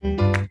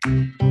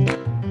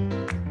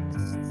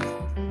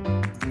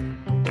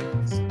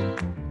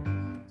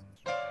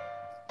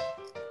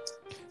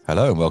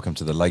Hello and welcome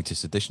to the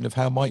latest edition of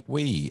How Might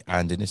We?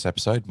 And in this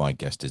episode, my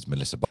guest is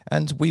Melissa,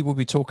 and we will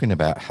be talking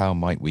about how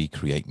might we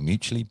create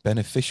mutually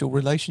beneficial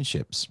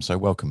relationships. So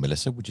welcome,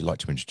 Melissa. Would you like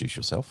to introduce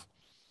yourself?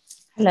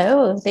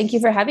 Hello, thank you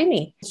for having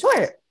me.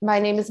 Sure. My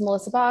name is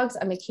Melissa Boggs.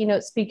 I'm a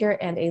keynote speaker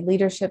and a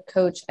leadership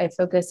coach. I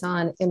focus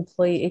on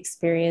employee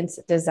experience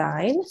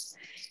design,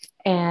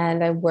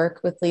 and I work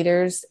with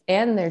leaders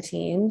and their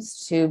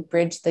teams to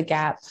bridge the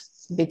gap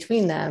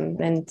between them.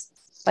 And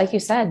like you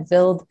said,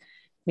 build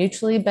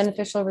mutually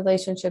beneficial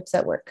relationships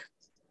at work.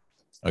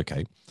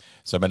 Okay.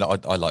 So,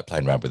 I like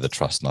playing around with the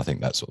trust, and I think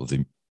that's sort of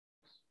and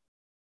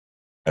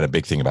a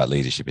big thing about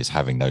leadership is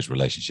having those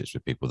relationships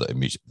with people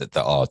that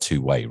are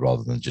two-way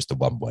rather than just a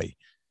one-way.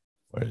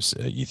 Whereas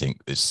you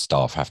think this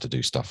staff have to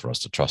do stuff for us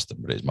to trust them,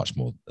 but it's much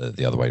more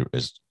the other way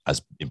is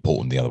as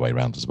important the other way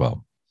around as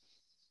well.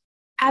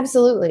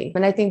 Absolutely.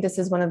 And I think this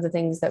is one of the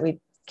things that we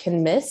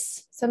can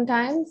miss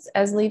sometimes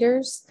as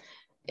leaders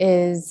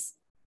is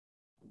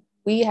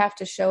we have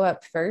to show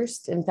up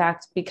first. In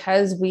fact,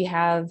 because we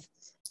have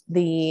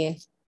the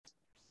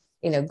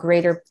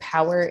greater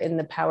power in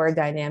the power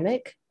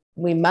dynamic,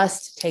 we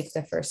must take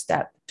the first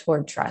step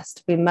toward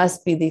trust. We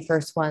must be the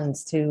first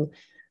ones to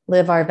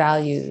live our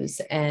values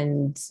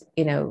and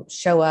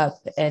show up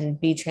and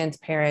be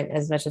transparent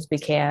as much as we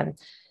can.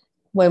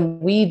 When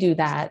we do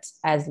that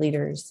as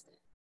leaders,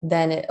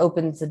 then it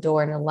opens the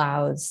door and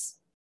allows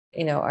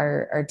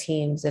our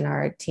teams and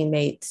our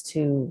teammates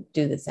to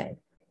do the same.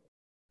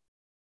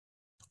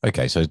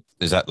 Okay, so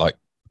is that like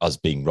us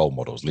being role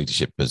models,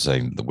 leadership as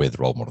saying that we're the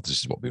role models,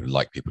 this is what we would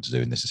like people to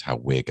do, and this is how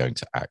we're going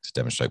to act to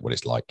demonstrate what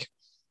it's like?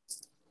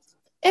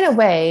 In a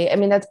way, I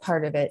mean, that's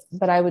part of it.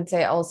 But I would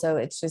say also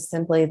it's just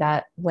simply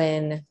that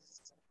when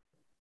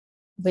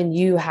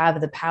you have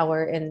the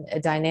power in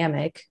a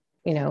dynamic,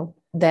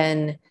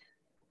 then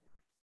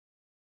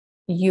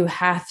you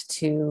have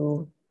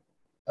to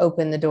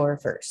open the door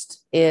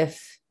first.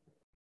 If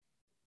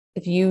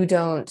you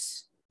don't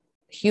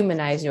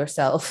humanize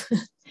yourself,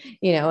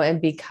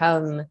 and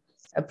become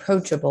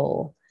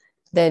approachable,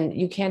 then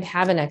you can't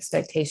have an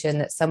expectation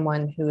that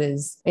someone who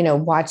is,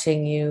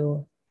 watching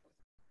you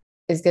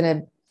is going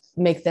to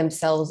make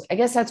themselves, I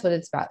guess that's what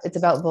it's about. It's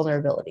about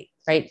vulnerability,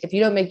 right? If you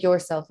don't make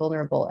yourself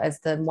vulnerable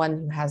as the one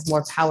who has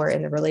more power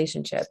in the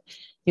relationship,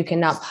 you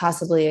cannot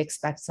possibly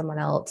expect someone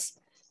else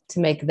to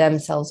make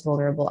themselves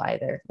vulnerable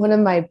either. One of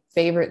my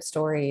favorite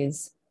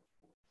stories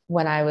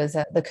when I was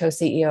the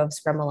co-CEO of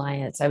Scrum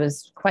Alliance, I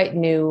was quite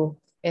new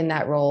in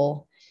that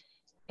role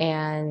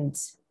and,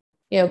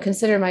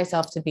 consider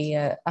myself to be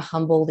a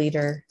humble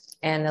leader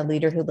and a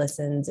leader who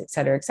listens, et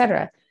cetera, et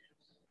cetera.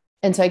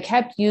 And so I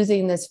kept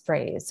using this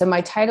phrase. So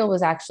my title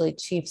was actually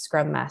Chief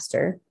Scrum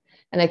Master.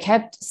 And I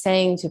kept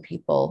saying to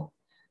people,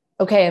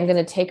 okay, I'm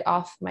going to take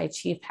off my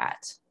chief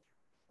hat.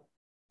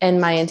 And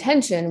my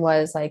intention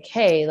was like,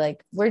 hey,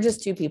 like, we're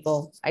just two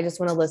people. I just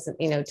want to listen,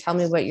 tell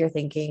me what you're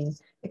thinking,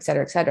 et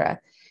cetera, et cetera.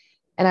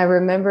 And I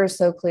remember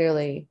so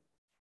clearly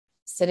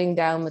sitting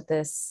down with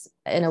this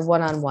in a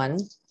one-on-one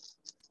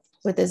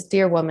with this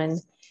dear woman.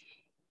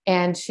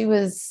 And she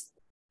was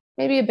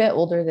maybe a bit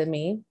older than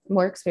me,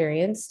 more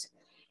experienced.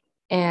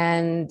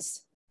 But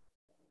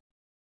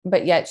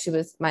yet she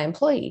was my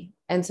employee.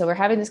 And so we're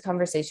having this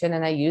conversation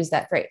and I used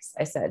that phrase.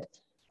 I said,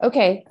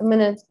 okay, I'm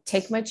going to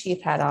take my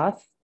chief hat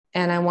off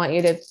and I want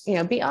you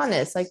to, be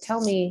honest, like tell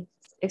me,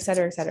 et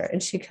cetera, et cetera.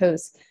 And she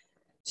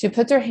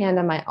puts her hand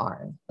on my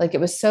arm. Like it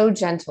was so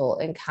gentle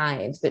and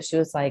kind, but she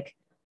was like,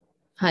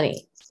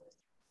 honey,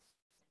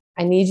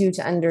 I need you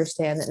to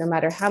understand that no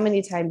matter how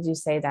many times you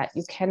say that,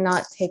 you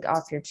cannot take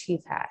off your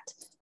chief hat.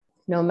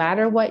 No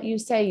matter what you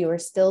say, you are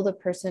still the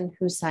person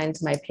who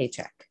signs my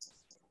paycheck.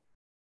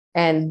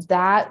 And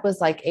that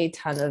was like a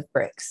ton of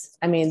bricks.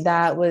 I mean,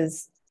 that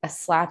was a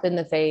slap in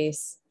the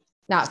face,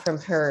 not from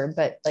her,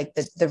 but like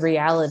the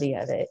reality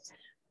of it,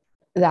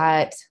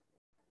 that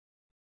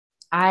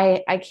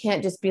I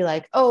can't just be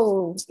like,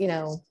 oh,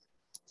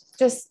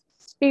 just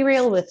be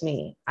real with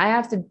me. I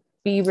have to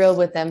be real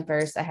with them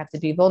first. I have to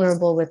be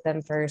vulnerable with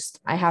them first.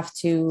 I have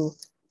to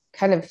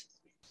kind of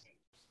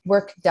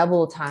work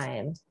double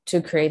time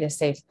to create a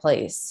safe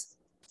place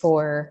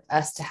for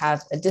us to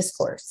have a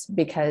discourse,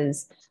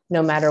 because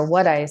no matter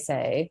what I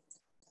say,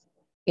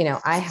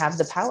 I have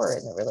the power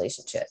in the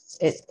relationship.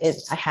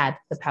 I had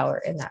the power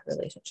in that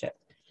relationship.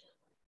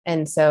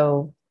 And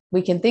so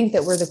we can think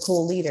that we're the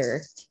cool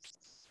leader,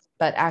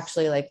 but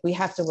actually like we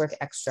have to work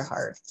extra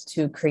hard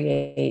to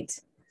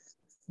create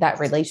that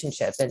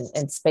relationship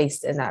and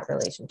space in that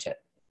relationship.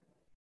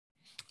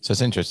 So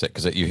it's interesting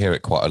because you hear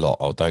it quite a lot.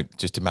 Oh, don't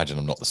just imagine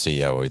I'm not the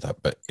CEO or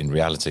that, but in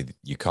reality,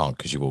 you can't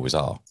because you always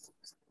are.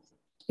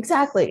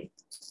 Exactly.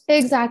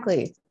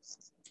 Exactly.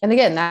 And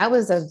again, that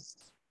was a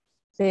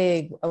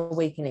big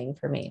awakening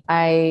for me.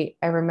 I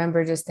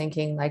remember just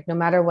thinking like, no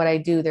matter what I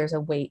do, there's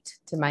a weight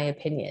to my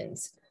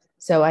opinions.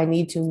 So I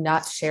need to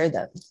not share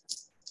them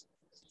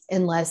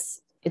unless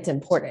it's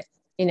important.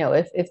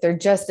 If they're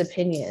just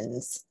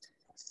opinions,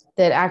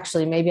 that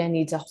actually maybe I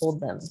need to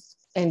hold them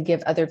and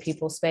give other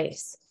people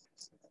space,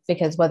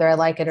 because whether I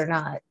like it or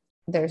not,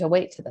 there's a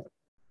weight to them.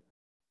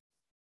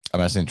 I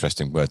mean, that's an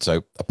interesting word.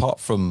 So apart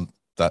from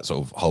that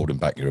sort of holding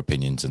back your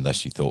opinions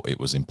unless you thought it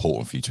was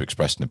important for you to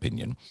express an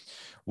opinion,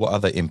 what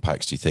other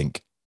impacts do you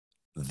think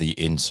the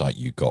insight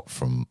you got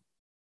from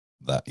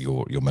that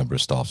your member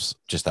of staff's,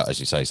 just that, as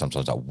you say,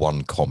 sometimes that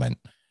one comment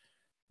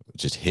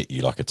just hit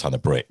you like a ton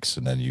of bricks,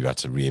 and then you had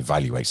to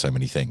reevaluate so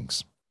many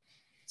things?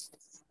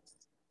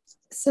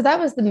 So that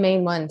was the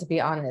main one, to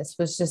be honest,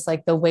 was just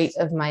like the weight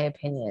of my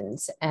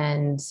opinions.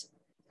 And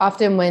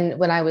often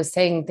when I was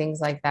saying things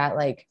like that,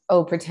 like,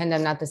 oh, pretend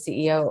I'm not the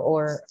CEO,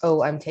 or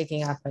oh, I'm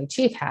taking off my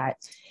chief hat,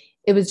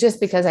 it was just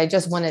because I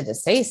just wanted to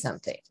say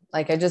something.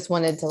 Like I just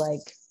wanted to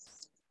like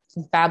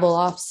babble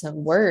off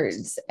some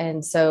words.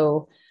 And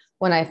so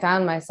when I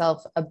found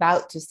myself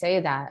about to say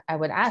that, I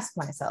would ask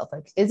myself,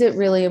 like, is it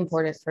really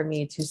important for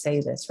me to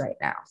say this right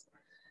now?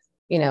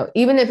 You know,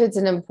 even if it's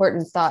an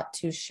important thought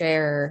to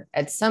share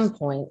at some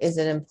point, is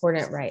it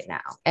important right now?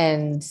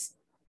 And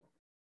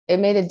it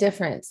made a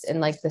difference in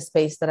like the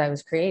space that I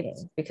was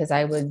creating, because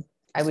I would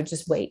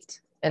just wait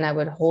and I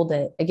would hold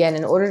it again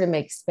in order to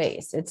make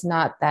space. It's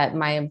not that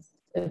my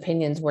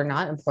opinions were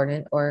not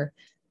important, or,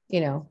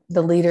 you know,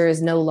 the leader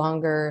is no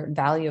longer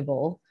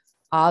valuable.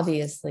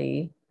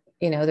 Obviously,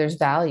 you know, there's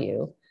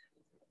value.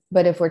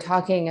 But if we're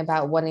talking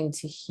about wanting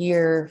to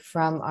hear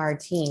from our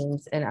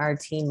teams and our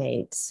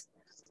teammates,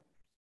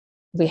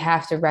 we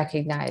have to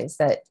recognize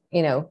that,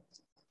 you know,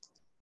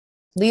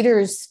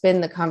 leaders spin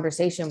the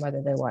conversation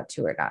whether they want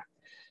to or not.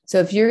 So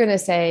if you're going to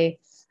say,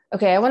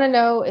 okay, I want to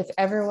know if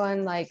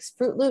everyone likes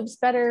Fruit Loops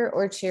better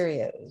or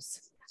Cheerios.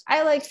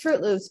 I like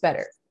Fruit Loops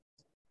better.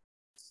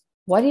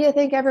 What do you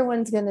think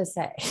everyone's going to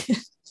say?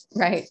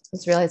 Right?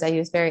 Just realize I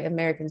use very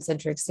American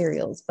centric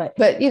cereals,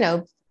 but you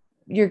know,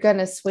 you're going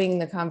to swing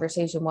the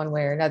conversation one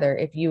way or another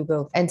if you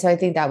go. And so I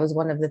think that was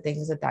one of the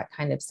things that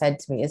kind of said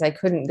to me, is I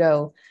couldn't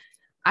go,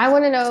 I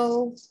want to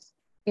know,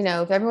 you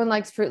know, if everyone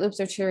likes Fruit Loops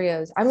or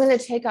Cheerios. I'm going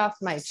to take off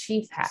my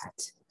chief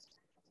hat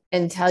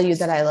and tell you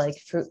that I like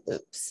Fruit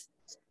Loops.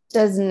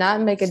 Does not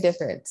make a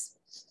difference.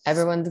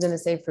 Everyone's going to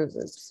say Fruit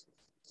Loops.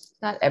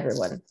 Not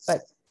everyone,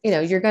 but you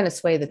know, you're going to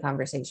sway the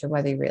conversation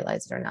whether you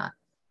realize it or not.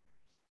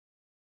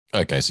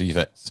 Okay, so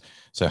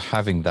so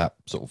having that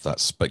sort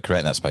of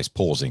creating that space,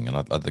 pausing,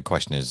 and the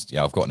question is,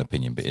 yeah, I've got an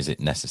opinion, but is it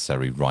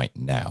necessary right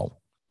now?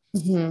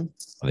 Mm-hmm.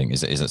 I think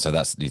is it so?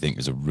 That's, do you think,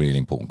 is a really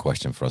important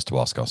question for us to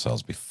ask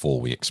ourselves before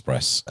we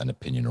express an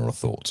opinion or a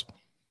thought?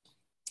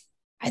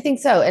 I think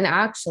so. And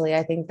actually,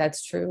 I think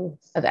that's true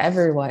of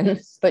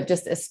everyone, but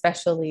just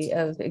especially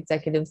of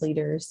executive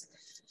leaders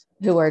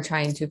who are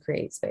trying to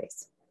create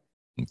space.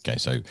 Okay,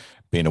 so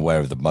being aware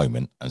of the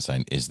moment and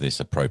saying, is this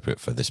appropriate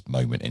for this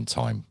moment in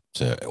time,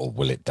 or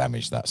will it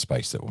damage that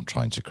space that I'm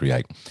trying to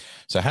create?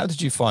 So how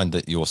did you find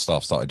that your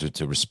staff started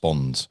to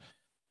respond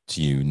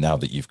to you now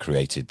that you've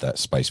created that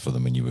space for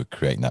them, and you were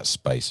creating that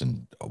space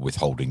and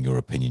withholding your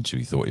opinion to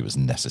you thought it was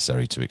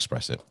necessary to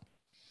express it?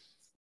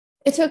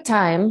 It took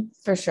time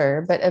for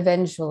sure, but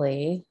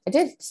eventually I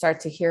did start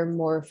to hear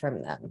more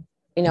from them.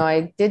 You know,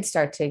 I did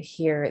start to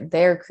hear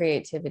their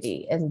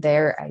creativity and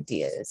their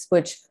ideas,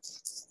 which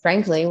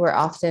frankly were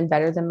often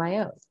better than my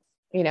own.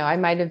 You know, I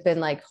might have been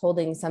like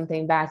holding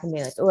something back and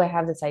being like, oh, I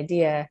have this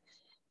idea.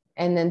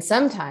 And then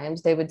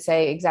sometimes they would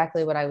say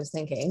exactly what I was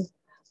thinking,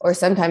 or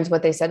sometimes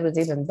what they said was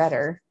even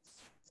better.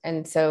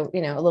 And so,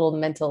 you know, a little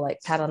mental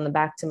like pat on the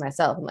back to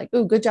myself. I'm like,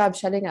 oh, good job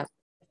shutting up.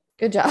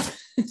 Good job.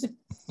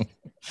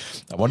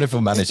 I wonder if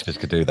a manager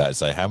could do that and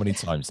say, how many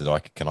times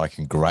can I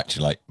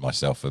congratulate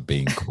myself for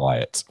being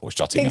quiet or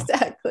shutting up?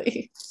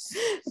 Exactly.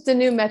 It's a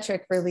new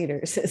metric for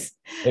leaders. It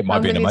How might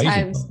be an many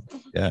amazing times?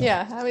 one. Yeah.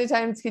 Yeah. How many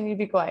times can you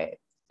be quiet?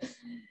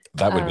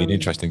 That would be an Um,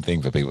 interesting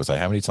thing for people to say.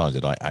 How many times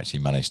did I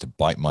actually manage to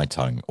bite my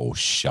tongue or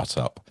shut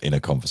up in a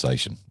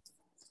conversation?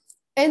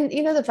 and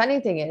you know, the funny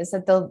thing is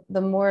that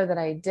the more that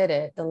I did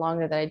it, the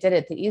longer that I did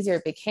it, the easier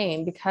it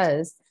became,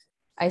 because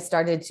I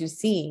started to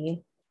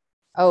see,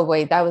 oh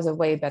wait, that was a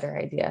way better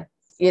idea.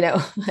 You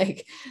know,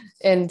 like,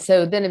 and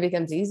so then it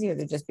becomes easier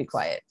to just be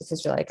quiet,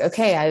 because you're like,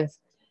 okay,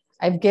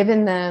 I've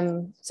given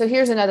them. So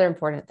here's another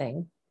important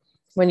thing.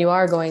 When you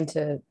are going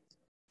to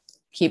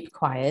keep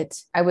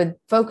quiet, I would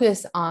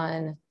focus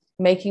on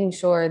making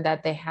sure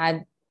that they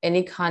had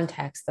any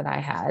context that I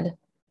had.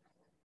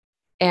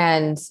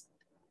 And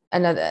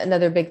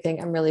another big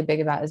thing I'm really big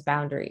about is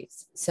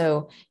boundaries.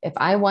 So if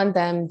I want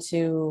them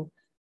to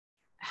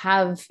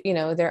have, you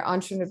know, their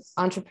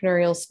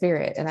entrepreneurial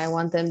spirit, and I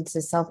want them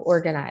to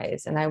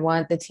self-organize, and I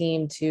want the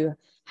team to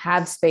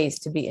have space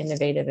to be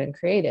innovative and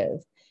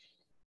creative,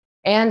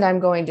 and I'm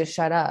going to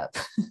shut up,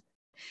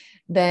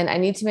 then I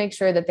need to make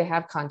sure that they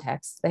have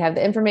context. They have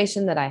the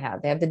information that I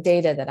have, they have the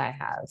data that I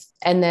have,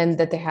 and then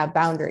that they have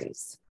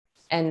boundaries.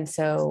 And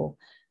so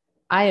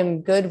I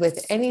am good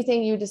with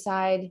anything you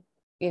decide,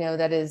 you know,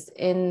 that is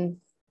in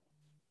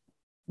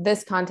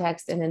this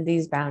context and in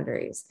these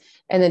boundaries,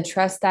 and then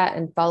trust that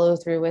and follow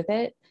through with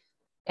it,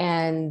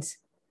 and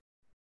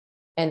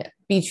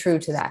be true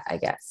to that, I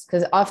guess.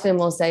 Because often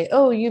we'll say,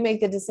 oh, you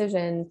make the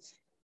decision,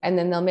 and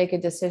then they'll make a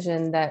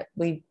decision that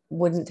we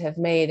wouldn't have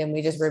made, and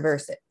we just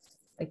reverse it.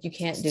 Like, you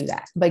can't do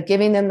that. But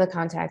giving them the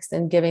context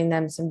and giving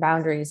them some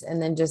boundaries, and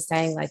then just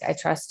saying, like, I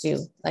trust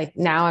you. Like,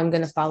 now I'm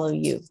going to follow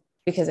you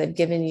because I've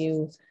given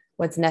you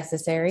what's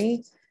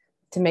necessary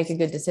to make a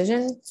good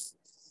decision.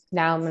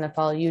 Now I'm going to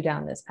follow you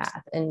down this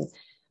path. And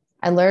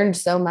I learned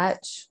so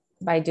much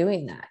by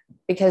doing that,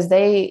 because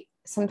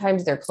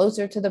sometimes they're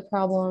closer to the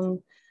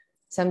problem.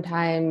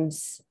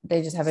 Sometimes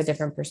they just have a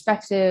different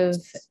perspective.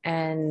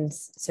 And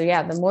so,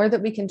 yeah, the more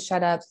that we can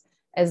shut up,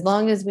 as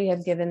long as we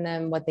have given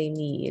them what they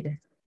need,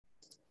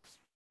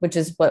 which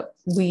is what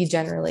we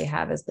generally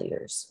have as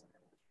leaders.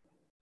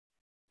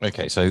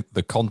 Okay, so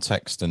the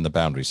context and the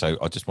boundary. So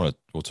I just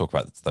we'll talk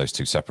about those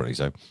two separately.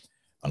 So,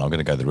 and I'm going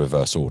to go the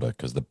reverse order,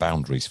 because the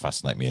boundaries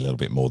fascinate me a little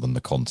bit more than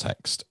the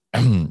context.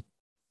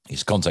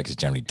 Its context is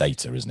generally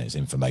data, isn't it? It's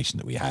information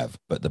that we have.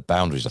 But the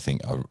boundaries, I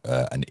think, are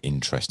an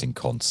interesting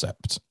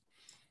concept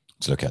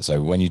to look at.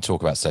 So when you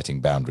talk about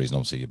setting boundaries, and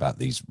obviously about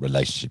these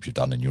relationships you've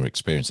done and your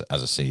experience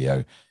as a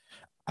CEO,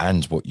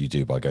 and what you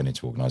do by going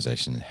into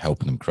organizations and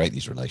helping them create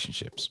these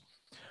relationships,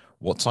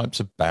 what types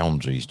of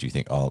boundaries do you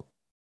think are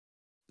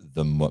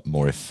the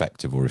more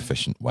effective or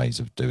efficient ways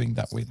of doing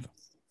that with?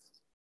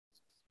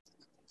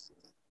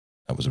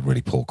 That was a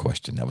really poor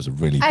question. That was a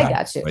really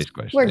bad phrased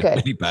question. We're good.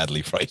 Really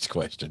badly phrased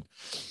question.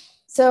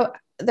 So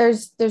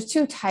there's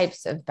two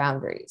types of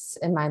boundaries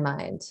in my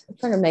mind. I'm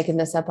kind of making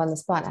this up on the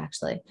spot,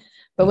 actually.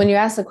 But when you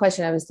asked the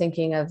question, I was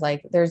thinking of,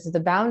 like, there's the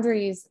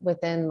boundaries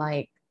within,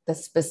 like, the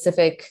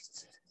specific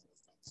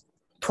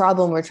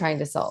problem we're trying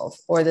to solve,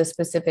 or the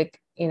specific,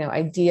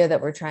 idea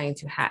that we're trying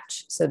to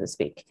hatch, so to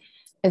speak.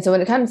 And so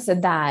when it comes to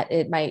that,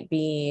 it might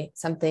be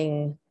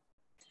something,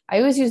 I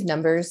always use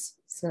numbers.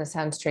 It's going to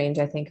sound strange,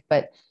 I think,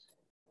 but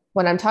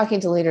when I'm talking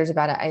to leaders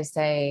about it, I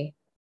say,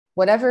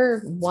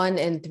 whatever 1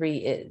 and 3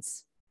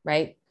 is,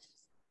 right?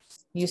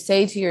 You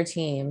say to your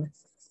team,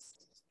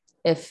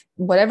 if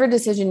whatever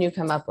decision you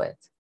come up with,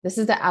 this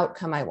is the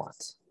outcome I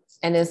want.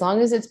 And as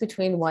long as it's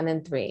between 1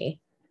 and 3,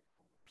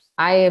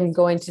 I am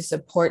going to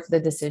support the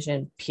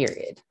decision,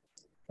 period.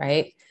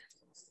 Right?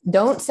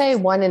 Don't say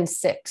 1 and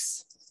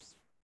 6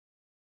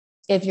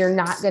 if you're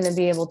not going to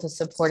be able to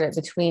support it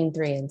between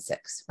 3 and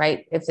 6,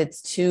 right? If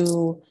it's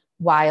too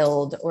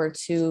wild or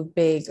too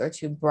big or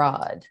too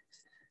broad.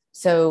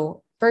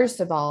 So first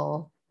of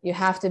all, you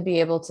have to be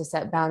able to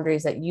set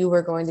boundaries that you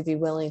are going to be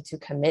willing to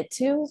commit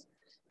to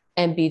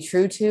and be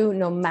true to,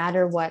 no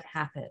matter what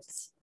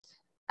happens.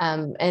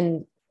 And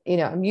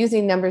I'm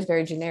using numbers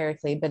very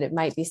generically, but it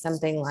might be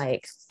something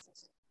like,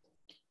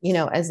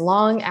 as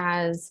long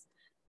as,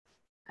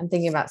 I'm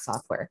thinking about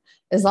software,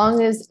 as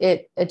long as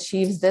it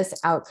achieves this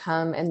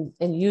outcome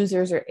and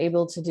users are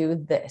able to do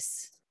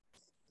this,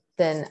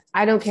 then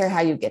I don't care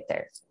how you get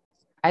there.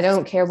 I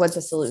don't care what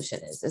the solution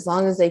is, as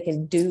long as they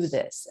can do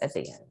this at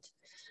the end.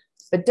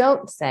 But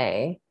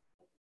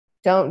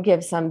don't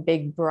give some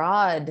big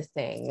broad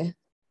thing,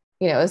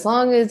 as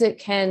long as it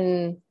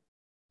can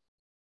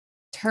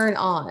turn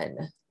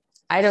on.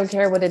 I don't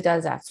care what it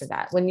does after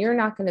that, when you're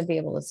not going to be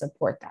able to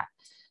support that.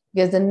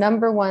 Because the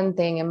number one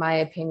thing, in my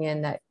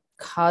opinion, that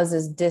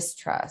causes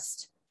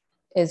distrust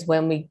is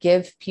when we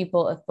give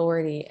people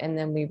authority and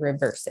then we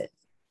reverse it.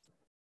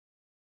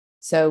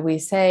 So we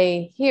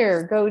say,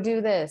 here, go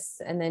do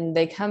this. And then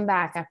they come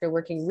back after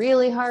working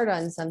really hard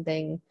on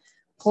something,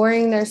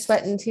 pouring their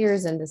sweat and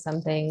tears into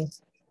something.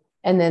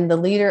 And then the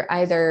leader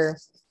either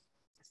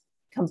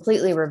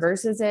completely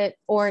reverses it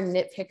or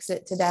nitpicks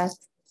it to death,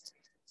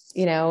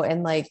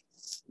 and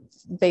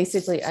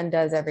basically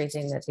undoes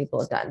everything that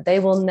people have done. They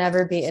will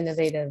never be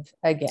innovative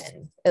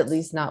again, at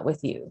least not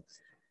with you,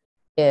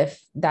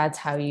 if that's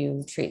how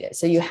you treat it.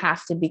 So you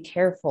have to be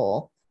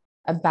careful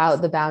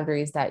about the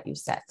boundaries that you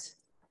set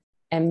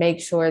and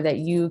make sure that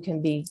you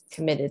can be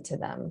committed to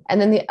them.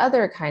 And then the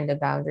other kind of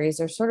boundaries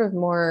are sort of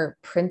more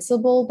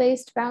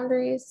principle-based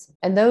boundaries.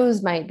 And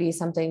those might be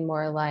something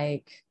more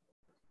like,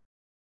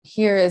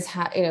 here is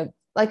how,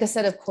 like a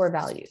set of core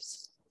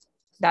values.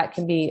 That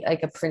can be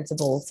like a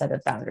principled set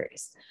of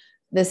boundaries.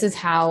 This is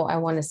how I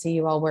want to see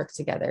you all work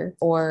together,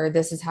 or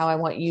this is how I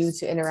want you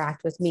to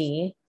interact with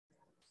me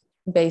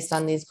based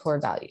on these core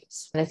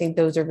values. And I think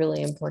those are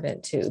really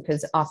important too,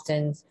 because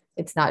often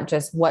it's not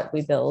just what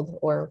we build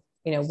or,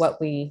 what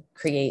we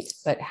create,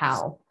 but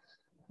how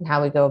and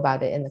how we go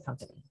about it in the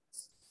company.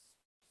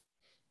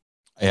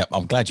 Yeah,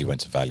 I'm glad you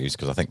went to values,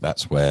 because I think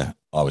that's where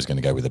I was going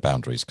to go with the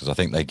boundaries, because I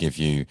think they give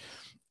you,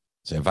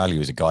 so value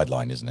is a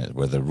guideline, isn't it?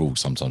 Where the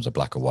rules sometimes are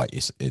black or white.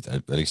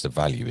 At least a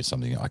value is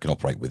something I can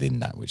operate within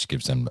that, which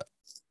gives them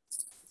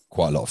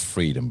quite a lot of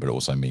freedom, but it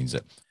also means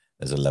that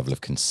there's a level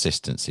of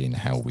consistency in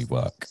how we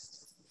work.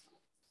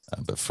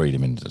 But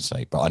freedom in the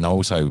say. But I know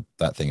also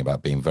that thing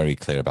about being very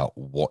clear about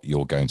what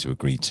you're going to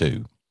agree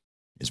to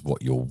is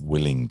what you're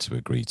willing to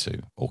agree to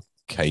or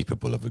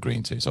capable of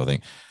agreeing to. So I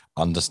think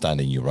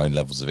understanding your own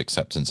levels of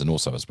acceptance, and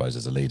also, I suppose,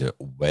 as a leader,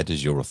 where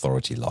does your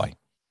authority lie?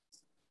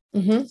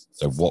 Mm-hmm.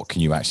 So what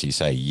can you actually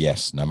say?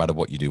 Yes, no matter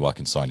what you do, I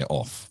can sign it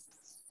off,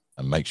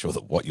 and make sure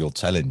that what you're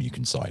telling you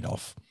can sign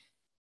off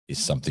is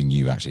something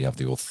you actually have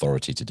the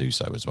authority to do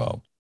so as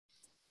well.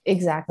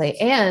 Exactly.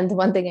 And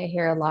one thing I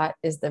hear a lot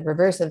is the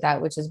reverse of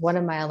that, which is what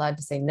am I allowed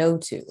to say no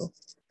to?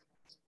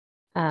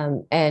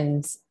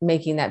 And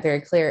making that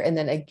very clear. And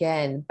then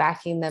again,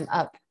 backing them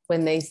up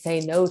when they say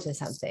no to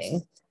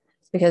something,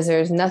 because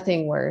there's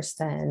nothing worse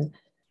than,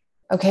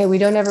 okay, we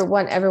don't ever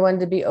want everyone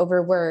to be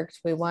overworked.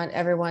 We want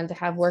everyone to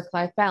have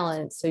work-life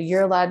balance. So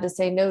you're allowed to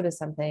say no to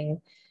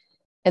something.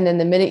 And then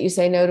the minute you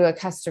say no to a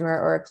customer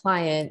or a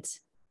client,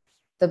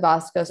 the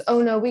boss goes,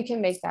 oh no, we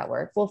can make that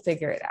work. We'll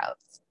figure it out.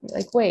 You're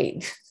like,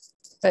 wait.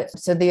 But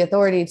so the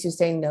authority to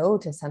say no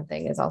to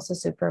something is also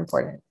super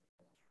important.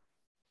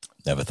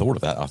 Never thought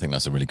of that. I think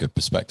that's a really good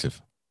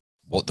perspective.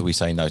 What do we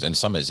say no to? And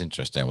some of it's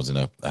interesting.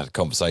 I had a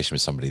conversation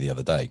with somebody the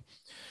other day,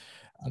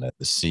 and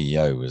the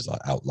CEO was like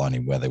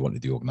outlining where they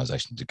wanted the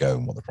organization to go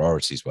and what the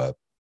priorities were.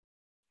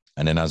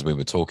 And then as we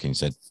were talking, he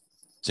said,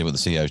 see what the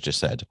CEO's just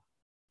said?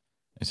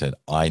 He said,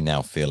 I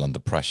now feel under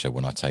pressure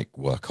when I take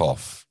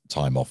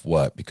time off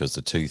work, because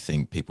the two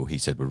people he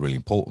said were really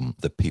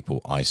important, the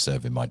people I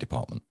serve in my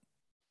department.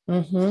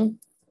 Mm-hmm.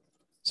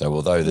 So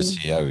although the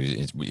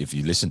CEO, if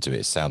you listen to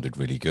it, it sounded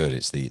really good.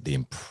 It's the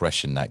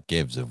impression that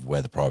gives of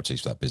where the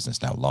priorities for that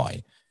business now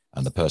lie.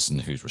 And the person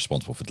who's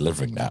responsible for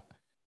delivering that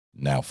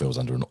now feels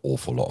under an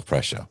awful lot of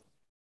pressure.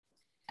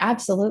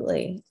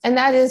 Absolutely. And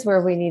that is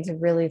where we need to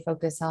really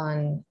focus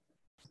on,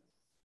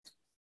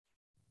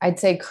 I'd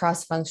say,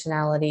 cross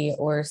functionality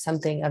or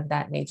something of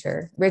that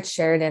nature. Rich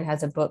Sheridan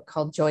has a book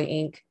called Joy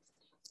Inc.,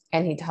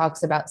 and he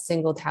talks about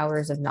single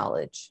towers of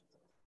knowledge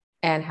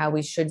and how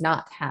we should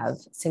not have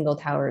single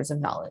towers of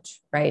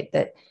knowledge, right?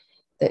 That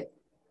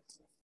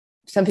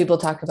some people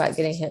talk about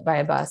getting hit by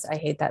a bus. I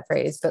hate that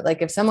phrase, but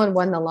like if someone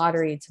won the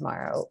lottery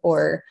tomorrow,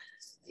 or,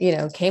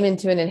 came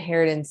into an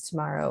inheritance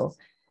tomorrow,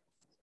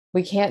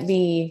 we can't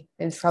be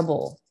in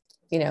trouble.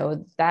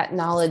 That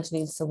knowledge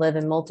needs to live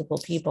in multiple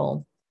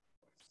people.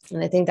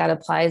 And I think that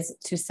applies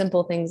to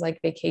simple things like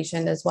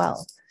vacation as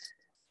well.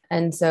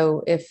 And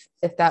so if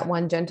that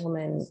one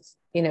gentleman,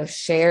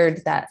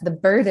 shared the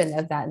burden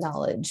of that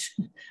knowledge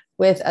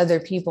with other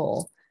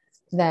people,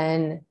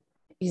 then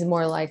he's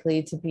more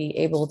likely to be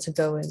able to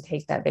go and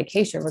take that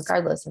vacation,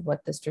 regardless of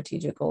what the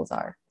strategic goals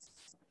are.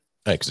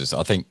 Yeah, because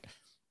I think,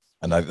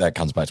 and that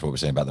comes back to what we're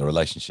saying about the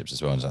relationships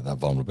as well, and that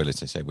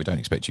vulnerability. So we don't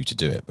expect you to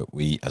do it, but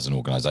we as an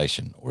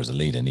organization or as a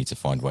leader need to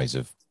find ways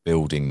of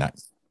building that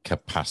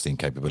capacity and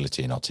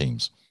capability in our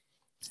teams.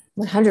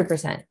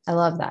 100%. I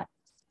love that.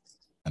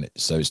 And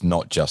so it's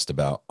not just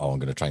about, I'm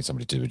going to train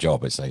somebody to do a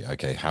job. It's say,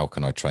 okay, how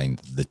can I train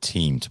the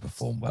team to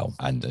perform well?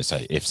 And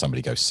say, if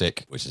somebody goes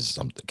sick, which is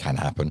something that can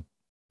happen,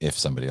 if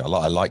somebody, I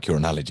like your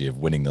analogy of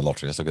winning the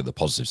lottery. Let's look at the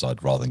positive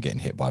side rather than getting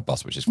hit by a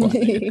bus, which is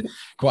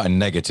quite a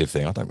negative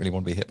thing. I don't really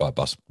want to be hit by a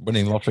bus.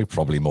 Winning the lottery,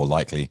 probably more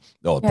likely,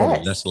 or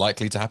probably less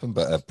likely to happen,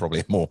 but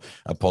probably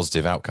a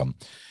positive outcome.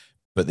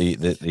 But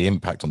the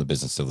impact on the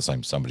business is still the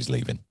same. Somebody's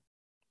leaving.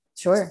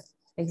 Sure,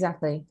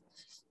 exactly.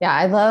 Yeah,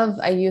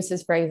 I use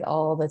this phrase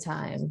all the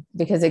time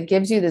because it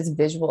gives you this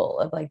visual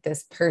of like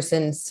this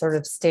person sort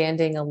of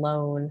standing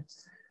alone,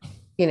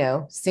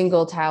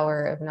 single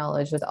tower of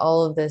knowledge with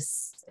all of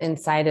this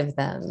inside of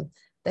them,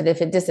 that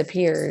if it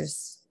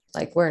disappears,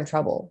 like we're in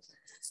trouble.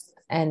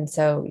 And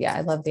so, yeah,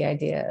 I love the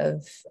idea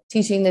of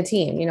teaching the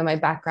team. My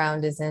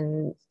background is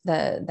in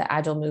the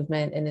agile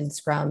movement and in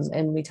Scrum,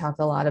 and we talk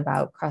a lot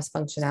about cross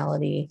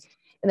functionality.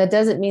 And that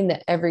doesn't mean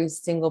that every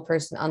single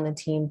person on the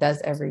team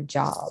does every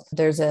job.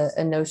 There's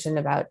a notion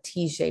about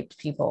T-shaped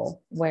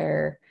people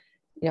where,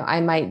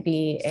 I might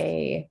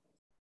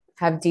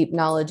have deep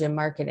knowledge in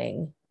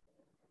marketing,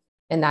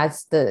 and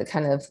that's the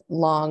kind of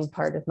long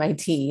part of my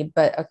T,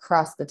 but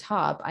across the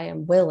top, I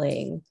am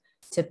willing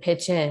to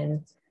pitch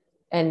in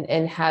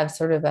and have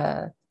sort of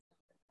a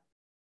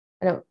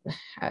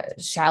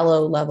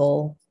shallow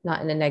level,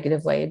 not in a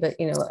negative way, but,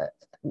 a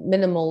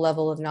minimal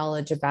level of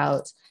knowledge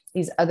about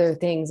these other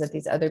things that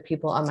these other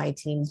people on my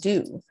team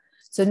do.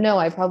 So no,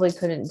 I probably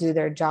couldn't do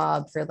their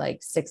job for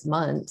like 6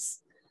 months,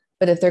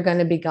 but if they're going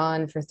to be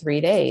gone for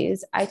 3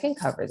 days, I can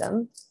cover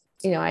them.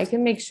 I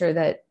can make sure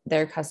that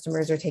their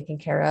customers are taken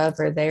care of,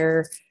 or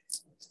their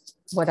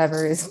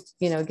whatever is,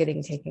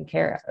 getting taken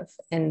care of.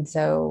 And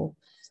so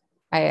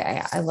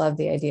I love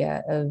the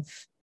idea of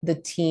the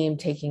team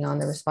taking on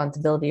the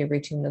responsibility of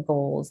reaching the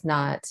goals,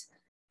 not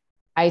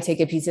I take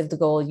a piece of the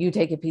goal, you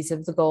take a piece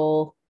of the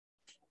goal,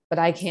 but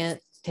I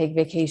can't take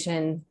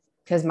vacation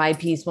because my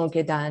piece won't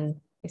get done,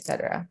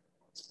 etc.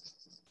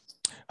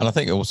 And I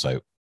think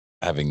also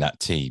having that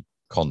T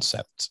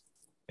concept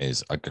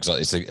is, because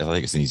I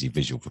think it's an easy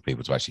visual for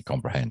people to actually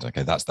comprehend.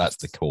 Okay, that's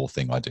the core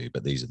thing I do,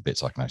 but these are the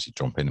bits I can actually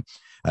jump in.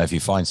 And if you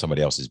find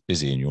somebody else is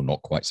busy and you're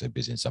not quite so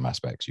busy in some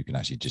aspects, you can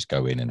actually just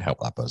go in and help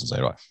that person.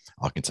 Say, right,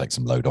 I can take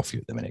some load off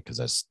you at the minute because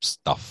there's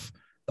stuff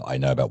that I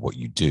know about what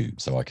you do,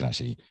 so I can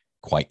actually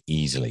quite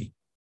easily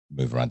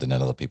move around, and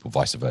then other people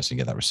vice versa, and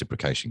get that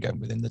reciprocation going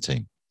within the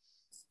team.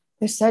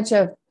 There's such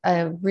a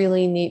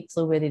really neat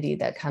fluidity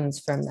that comes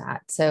from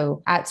that.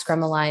 So at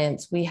Scrum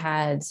Alliance, we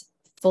had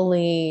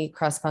fully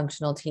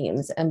cross-functional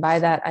teams. And by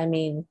that, I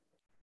mean,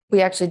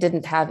 we actually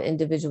didn't have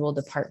individual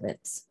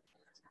departments.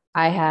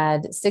 I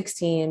had 6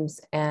 teams,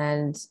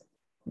 and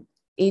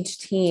each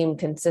team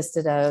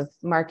consisted of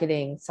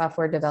marketing,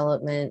 software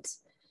development,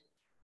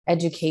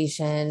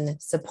 education,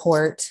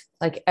 support.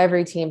 Like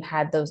every team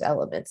had those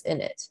elements in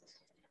it.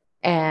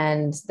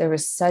 And there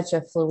was such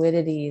a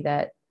fluidity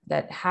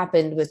that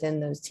happened within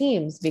those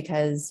teams,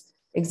 because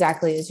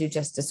exactly as you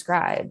just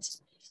described,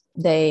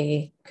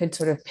 they could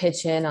sort of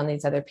pitch in on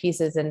these other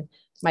pieces. And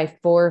my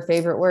 4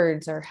 favorite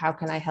words are, how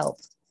can I help?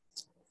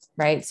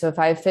 Right. So if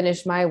I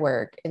finish my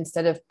work,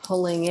 instead of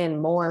pulling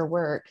in more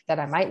work that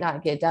I might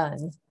not get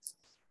done,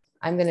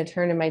 I'm going to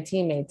turn to my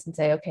teammates and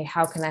say, okay,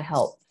 how can I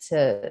help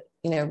to,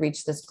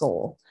 reach this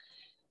goal?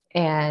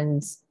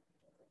 And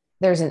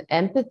there's an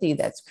empathy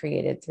that's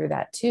created through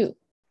that too,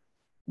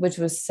 which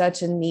was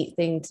such a neat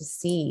thing to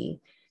see.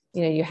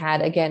 You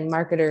had, again,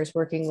 marketers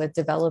working with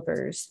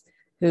developers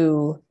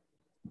who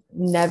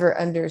never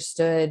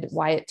understood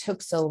why it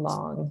took so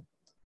long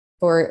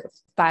for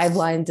 5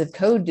 lines of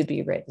code to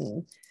be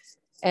written.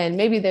 And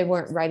maybe they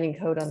weren't writing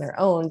code on their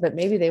own, but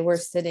maybe they were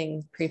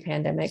sitting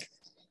pre-pandemic,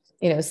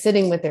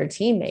 sitting with their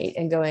teammate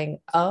and going,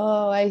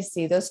 oh, I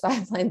see, those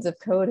 5 lines of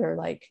code are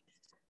like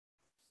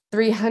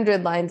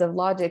 300 lines of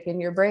logic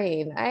in your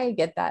brain. I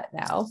get that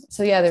now.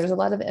 So yeah, there was a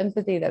lot of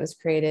empathy that was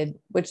created,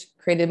 which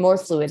created more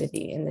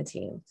fluidity in the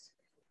team.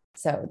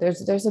 So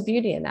there's a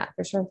beauty in that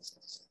for sure.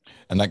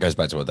 And that goes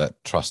back to what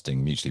that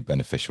trusting, mutually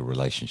beneficial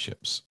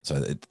relationships.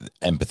 So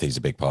empathy is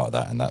a big part of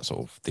that, and that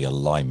sort of the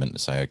alignment to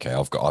say, okay,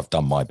 I've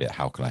done my bit.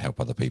 How can I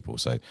help other people?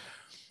 So,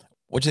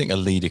 what do you think a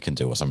leader can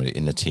do, or somebody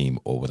in the team,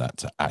 or with that,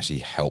 to actually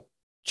help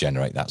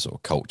generate that sort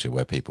of culture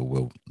where people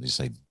will, just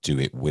say, do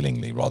it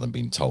willingly rather than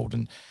being told,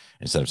 and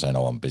instead of saying,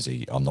 "Oh, I'm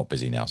busy. I'm not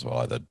busy now," so I'll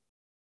either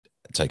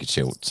take a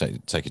chill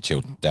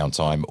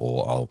downtime,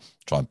 or I'll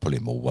try and pull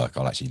in more work.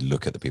 I'll actually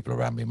look at the people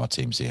around me, my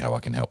team, see how I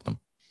can help them.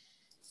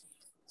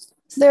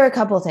 So there are a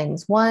couple of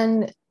things.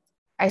 One,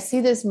 I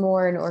see this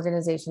more in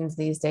organizations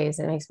these days,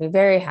 and it makes me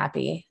very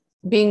happy,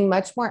 being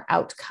much more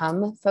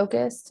outcome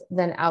focused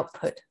than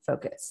output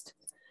focused.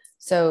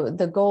 So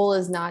the goal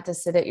is not to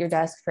sit at your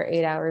desk for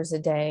 8 hours a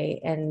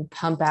day and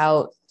pump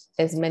out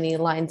as many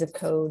lines of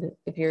code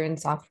if you're in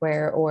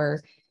software,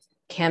 or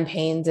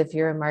campaigns if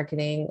you're in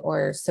marketing,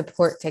 or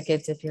support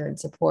tickets if you're in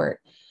support,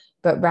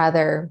 but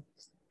rather,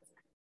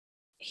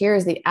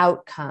 here's the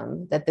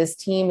outcome that this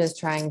team is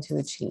trying to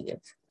achieve.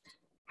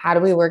 How do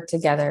we work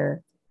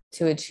together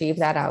to achieve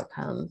that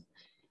outcome,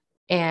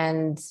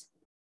 and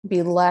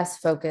be less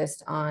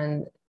focused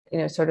on,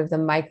 sort of the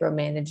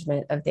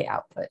micromanagement of the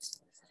output?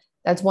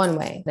 That's one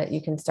way that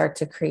you can start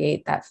to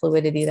create that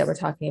fluidity that we're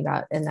talking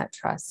about, and that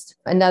trust.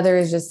 Another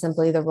is just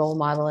simply the role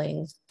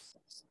modeling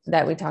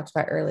that we talked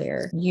about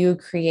earlier. You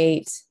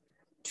create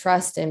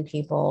trust in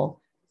people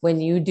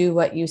when you do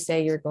what you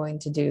say you're going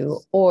to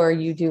do, or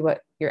you do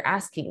what you're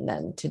asking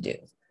them to do.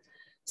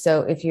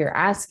 So if you're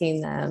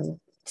asking them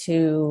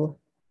to,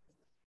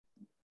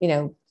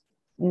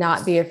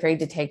 not be afraid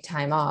to take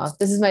time off.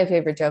 This is my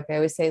favorite joke. I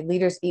always say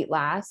leaders eat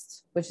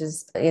last, which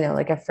is,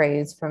 like a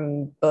phrase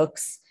from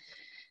books,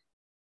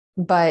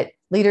 but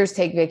leaders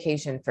take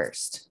vacation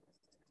first.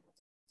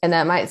 And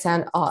that might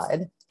sound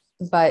odd,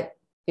 but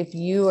if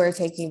you are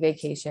taking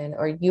vacation,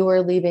 or you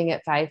are leaving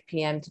at 5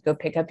 p.m. to go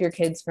pick up your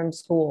kids from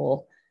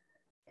school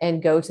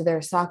and go to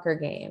their soccer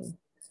game,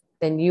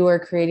 then you are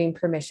creating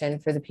permission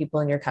for the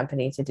people in your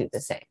company to do the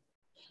same.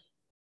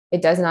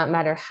 It does not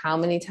matter how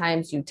many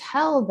times you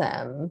tell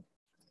them,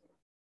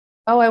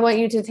 oh, I want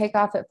you to take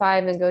off at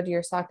 5 and go to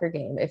your soccer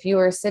game. If you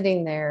are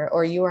sitting there,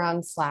 or you are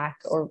on Slack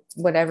or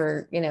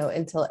whatever,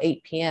 until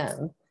 8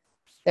 p.m.,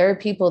 there are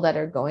people that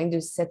are going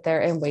to sit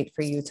there and wait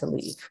for you to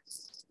leave,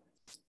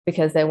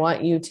 because they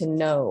want you to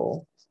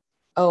know,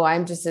 oh,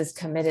 I'm just as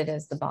committed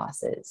as the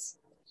boss is.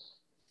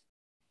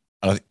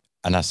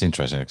 And that's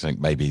interesting, because I think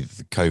maybe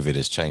COVID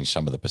has changed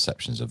some of the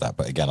perceptions of that.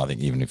 But again, I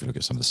think even if you look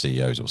at some of the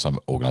CEOs or some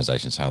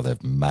organizations, how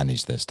they've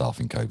managed their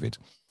staff in COVID,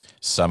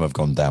 some have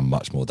gone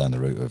much more down the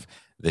route of,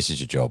 this is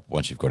your job.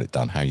 Once you've got it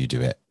done, how you do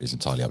it is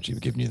entirely up to you.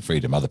 We're giving you the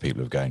freedom. Other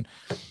people have gone,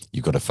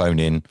 you've got to phone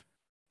in,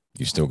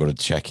 you've still got to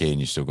check in,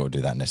 you've still got to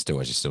do that. And they're still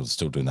actually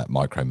still doing that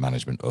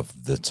micromanagement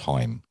of the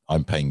time.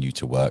 I'm paying you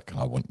to work.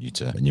 I want you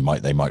to, and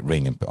they might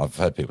ring. And I've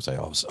heard people say,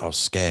 I was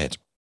scared.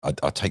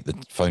 I take the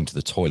phone to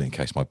the toilet in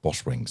case my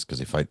boss rings,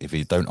 because if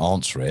you don't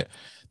answer it,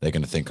 they're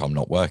going to think I'm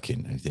not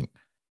working. And you think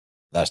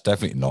that's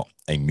definitely not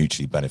a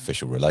mutually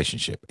beneficial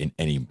relationship in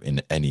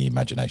any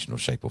imagination or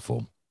shape or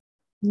form.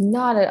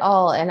 Not at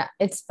all. And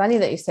it's funny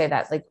that you say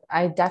that. Like,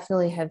 I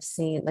definitely have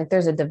seen, like,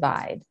 there's a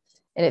divide,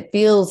 and it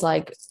feels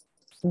like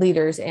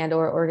leaders and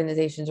or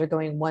organizations are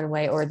going one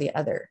way or the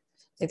other.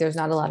 Like, there's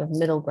not a lot of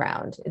middle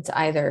ground. It's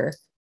either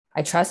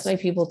I trust my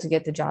people to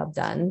get the job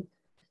done,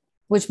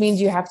 which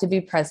means you have to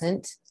be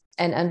present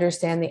and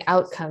understand the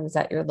outcomes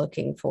that you're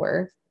looking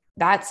for.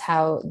 That's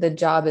how the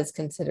job is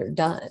considered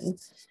done.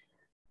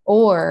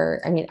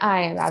 Or, I mean,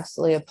 I am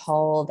absolutely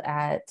appalled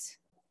at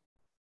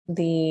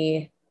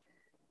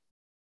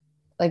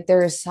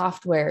there is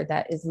software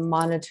that is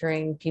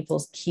monitoring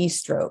people's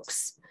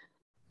keystrokes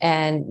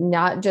And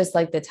not just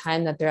like the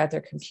time that they're at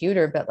their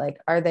computer, but like,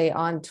 are they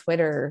on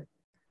Twitter,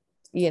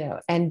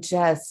 and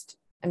just,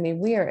 I mean,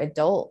 we are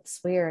adults.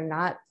 We are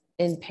not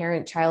in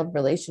parent-child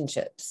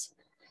relationships.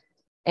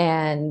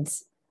 And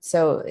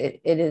so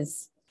it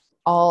is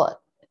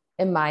all,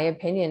 in my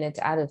opinion, it's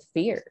out of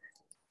fear.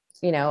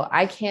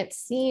 I can't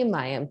see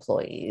my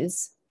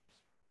employees.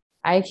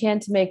 I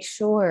can't make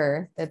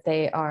sure that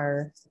they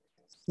are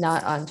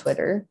not on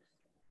Twitter.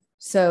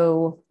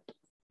 So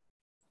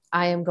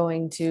I am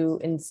going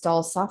to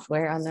install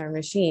software on their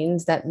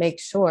machines that make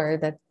sure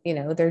that,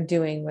 they're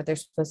doing what they're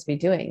supposed to be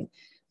doing.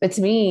 But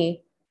to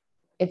me,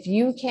 if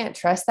you can't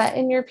trust that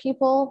in your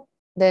people,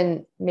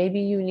 then maybe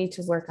you need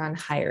to work on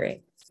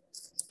hiring,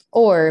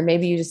 or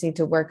maybe you just need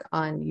to work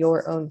on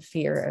your own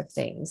fear of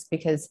things,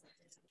 because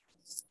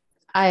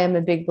I am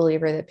a big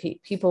believer that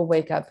people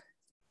wake up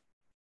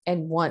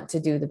and want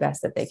to do the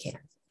best that they can.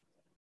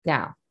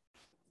 Now,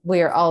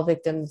 we are all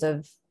victims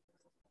of,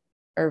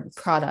 or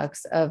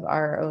products of,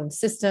 our own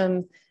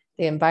system,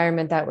 the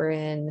environment that we're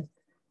in.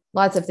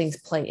 Lots of things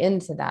play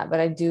into that, but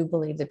I do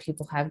believe that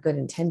people have good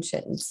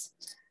intentions.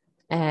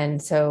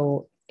 And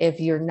so if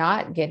you're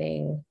not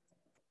getting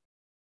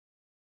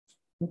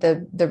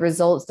the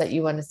results that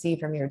you want to see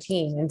from your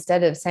team,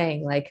 instead of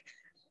saying like,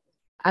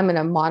 I'm going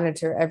to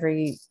monitor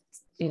every,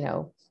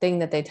 thing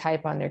that they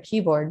type on their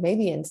keyboard,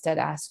 maybe instead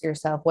ask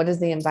yourself, what is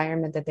the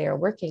environment that they are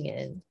working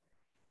in?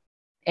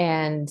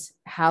 And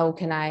how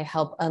can I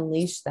help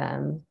unleash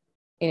them,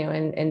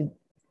 and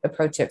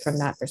approach it from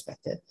that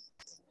perspective.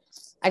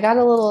 I got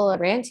a little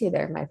ranty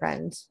there, my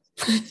friend.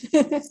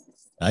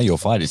 No, you're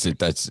fine.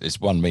 It's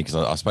one me, because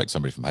I spoke to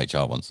somebody from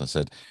HR once and I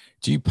said,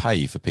 do you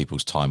pay for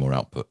people's time or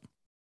output?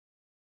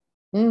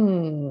 Why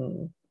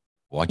do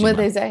what did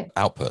they say?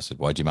 Output. Said,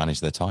 why do you manage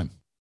their time?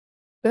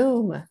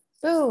 Boom.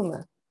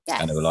 Yes.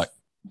 And they were like,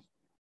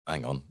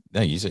 hang on.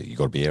 No, you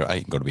got to be here at 8,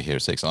 you've got to be here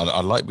at 6. And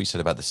I like what you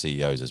said about the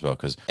CEOs as well,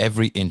 because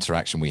every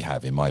interaction we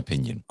have, in my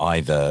opinion,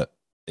 either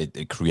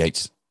it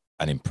creates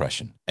an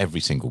impression, every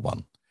single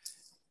one.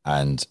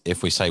 And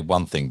if we say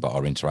one thing, but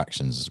our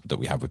interactions that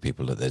we have with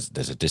people, that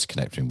there's a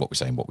disconnect between what we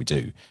say and what we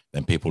do,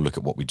 then people look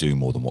at what we do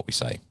more than what we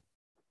say.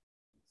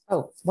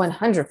 Oh,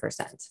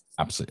 100%.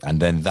 Absolutely.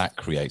 And then that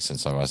creates, and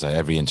so I say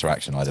every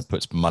interaction either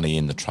puts money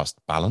in the trust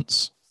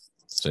balance.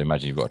 So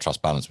imagine you've got a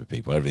trust balance with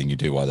people. Everything you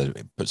do either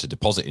it puts a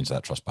deposit into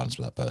that trust balance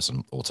with that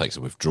person, or takes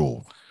a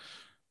withdrawal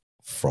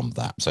from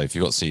that. So if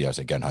you've got CEOs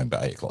that are going home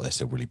by 8 o'clock, they're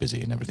still really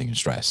busy and everything is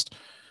stressed.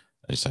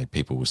 They say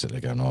people will sit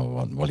there going,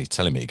 oh, well, he's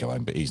telling me to go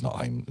home, but he's not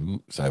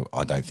home. So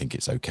I don't think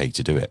it's okay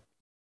to do it.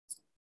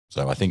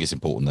 So I think it's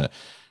important that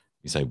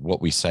you say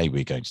what we say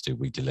we're going to do,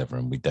 we deliver,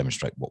 and we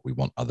demonstrate what we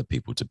want other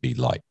people to be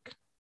like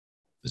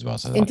as well.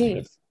 So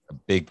indeed,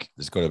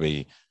 there's got to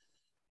be,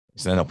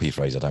 it's an NLP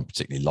phrase I don't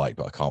particularly like,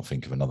 but I can't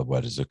think of another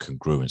word, as a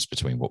congruence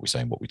between what we say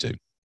and what we do.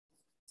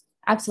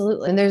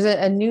 Absolutely. And there's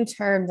a new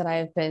term that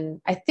I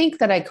think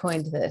that I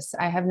coined this.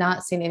 I have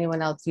not seen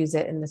anyone else use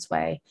it in this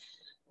way,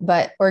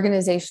 but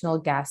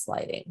organizational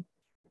gaslighting.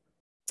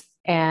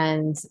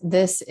 And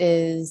this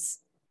is,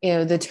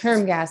 the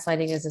term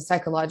gaslighting is a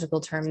psychological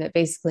term that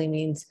basically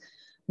means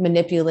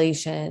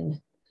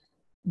manipulation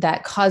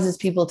that causes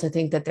people to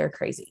think that they're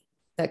crazy,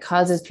 that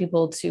causes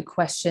people to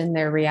question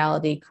their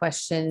reality,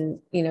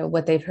 question,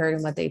 what they've heard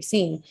and what they've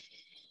seen.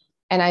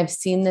 And I've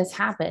seen this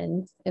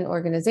happen in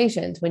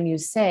organizations when you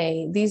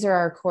say, these are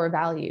our core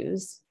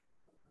values.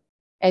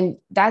 And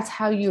that's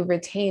how you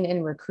retain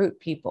and recruit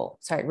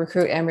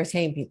and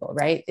retain people,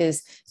 right?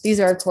 Is these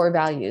are our core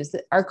values.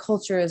 Our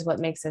culture is what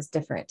makes us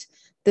different.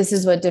 This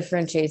is what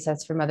differentiates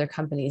us from other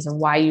companies and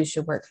why you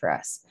should work for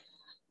us.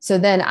 So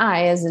then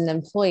I, as an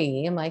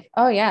employee, I'm like,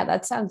 oh yeah,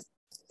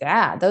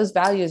 those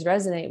values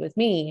resonate with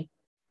me.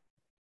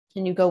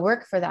 And you go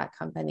work for that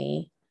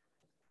company.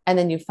 And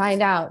then you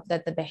find out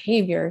that the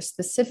behavior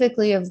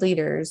specifically of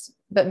leaders,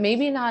 but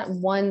maybe not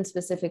one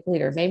specific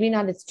leader, maybe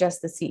not it's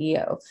just the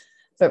CEO,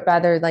 but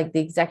rather like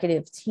the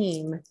executive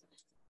team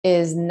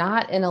is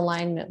not in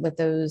alignment with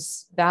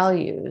those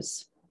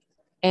values.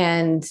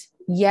 And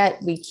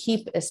yet we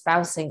keep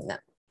espousing them.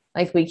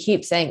 Like we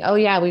keep saying, oh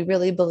yeah, we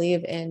really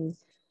believe in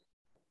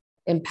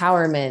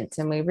empowerment,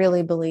 and we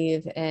really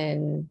believe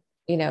in,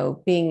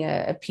 being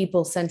a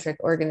people-centric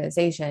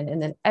organization.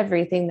 And then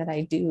everything that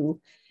I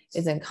do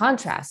is in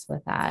contrast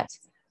with that.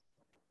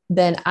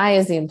 Then I,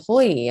 as the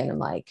employee, and I'm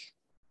like,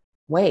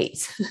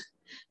 wait,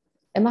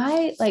 am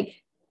I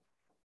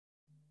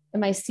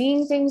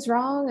seeing things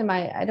wrong?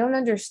 I don't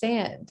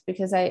understand,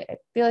 because I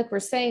feel like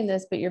we're saying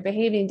this, but you're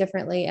behaving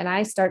differently. And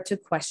I start to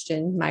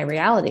question my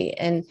reality.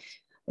 And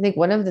I think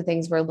one of the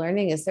things we're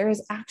learning is there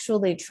is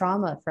actually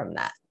trauma from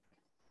that.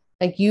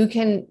 Like you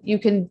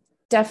can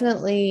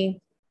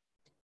definitely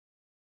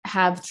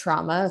have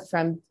trauma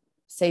from,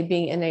 say,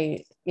 being in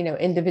a,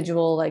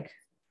 individual, like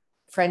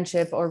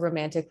friendship or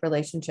romantic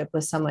relationship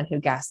with someone who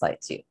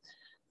gaslights you.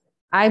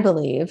 I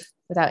believe,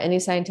 without any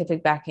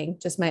scientific backing,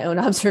 just my own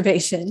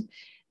observation,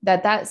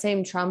 that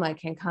same trauma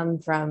can come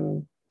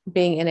from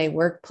being in a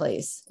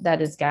workplace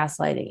that is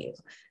gaslighting you.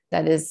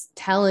 that is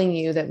telling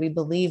you that we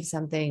believe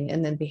something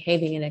and then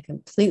behaving in a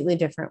completely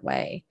different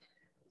way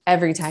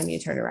every time you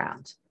turn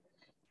around.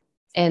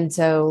 And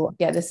so,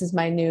 yeah, this is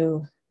the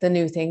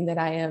new thing that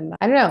I don't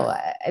know.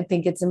 I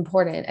think it's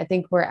important. I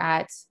think we're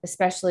at,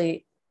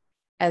 especially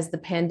as the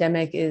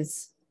pandemic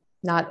is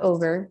not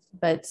over,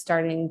 but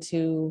starting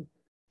to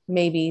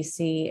maybe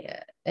see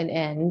an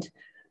end,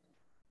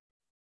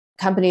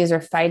 companies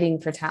are fighting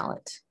for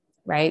talent,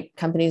 right?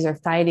 Companies are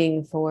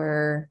fighting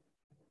for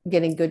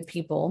getting good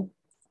people.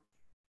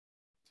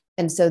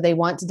 And so they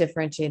want to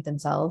differentiate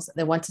themselves.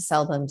 They want to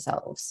sell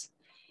themselves.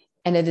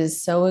 And it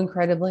is so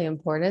incredibly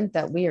important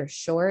that we are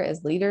sure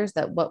as leaders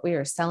that what we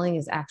are selling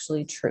is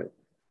actually true.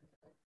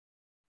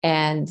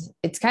 And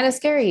it's kind of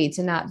scary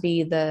to not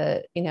be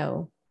the,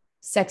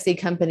 sexy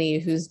company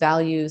whose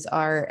values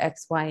are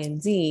X, Y,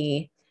 and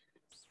Z.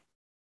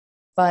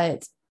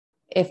 But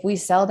if we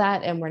sell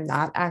that and we're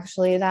not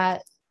actually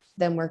that,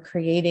 then we're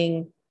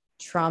creating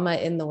trauma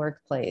in the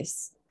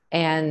workplace.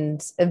 And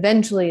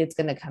eventually it's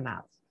going to come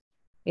out.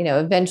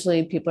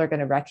 Eventually people are going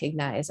to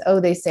recognize,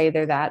 oh, they say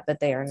they're that, but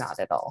they are not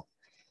at all.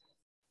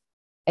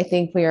 I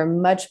think we are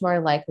much more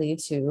likely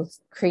to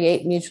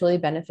create mutually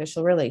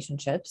beneficial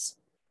relationships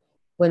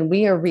when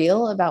we are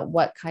real about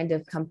what kind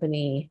of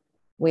company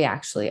we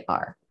actually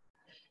are.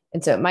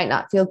 And so it might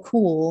not feel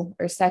cool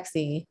or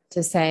sexy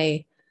to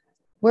say,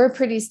 we're a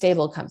pretty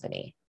stable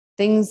company.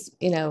 Things,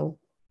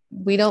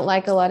 we don't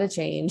like a lot of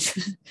change.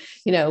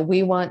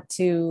 We want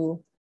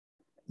to,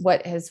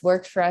 what has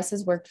worked for us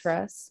has worked for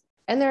us.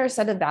 And there are a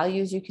set of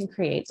values you can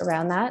create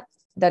around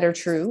that are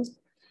true.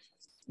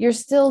 You're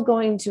still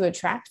going to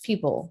attract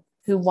people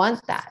who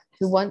want that,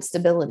 who want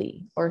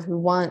stability, or who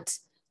want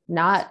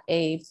not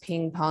a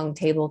ping pong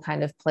table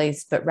kind of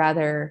place, but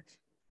rather,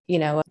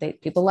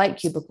 people like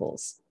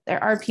cubicles.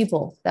 There are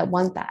people that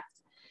want that.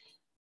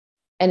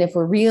 And if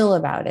we're real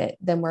about it,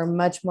 then we're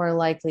much more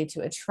likely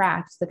to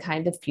attract the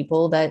kind of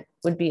people that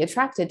would be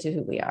attracted to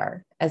who we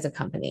are as a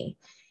company.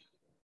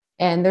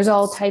 And there's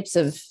all types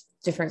of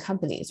different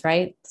companies,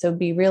 right? So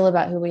be real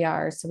about who we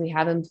are. So we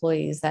have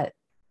employees that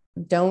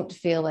don't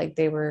feel like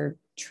they were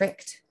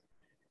tricked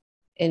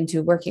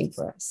into working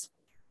for us.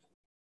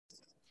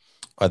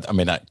 I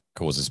mean, that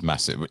causes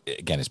massive,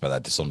 again, it's about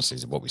that dishonesty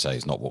of what we say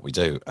is not what we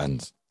do.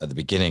 And at the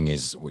beginning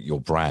is your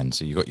brand.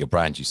 So you've got your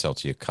brand you sell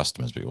to your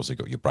customers, but you also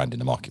got your brand in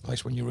the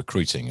marketplace when you're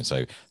recruiting. And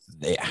so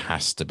it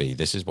has to be,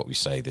 this is what we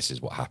say, this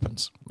is what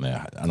happens.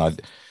 Yeah.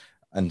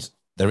 And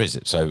there is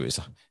it. So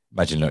it's,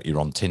 imagine that you're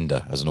on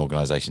Tinder as an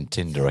organization,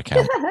 Tinder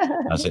account.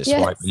 As it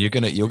Yes. swipe, you're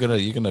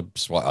gonna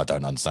swipe. I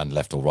don't understand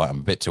left or right. I'm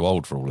a bit too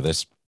old for all of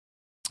this.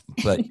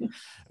 But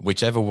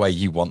whichever way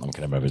you want them, I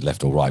can remember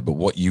left or right, but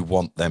what you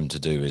want them to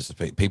do is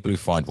people who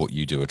find what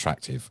you do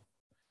attractive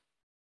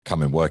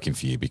come in working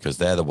for you, because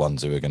they're the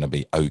ones who are going to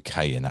be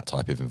okay in that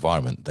type of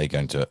environment. They're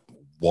going to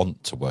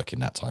want to work in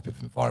that type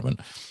of environment.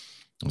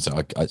 And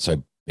so,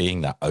 so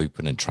being that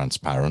open and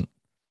transparent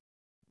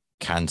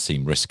can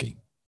seem risky.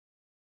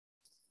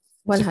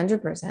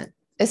 100%,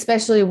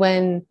 especially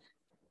when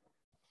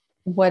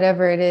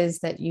whatever it is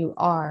that you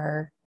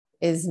are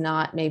is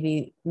not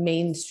maybe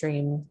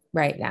mainstream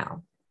right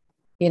now,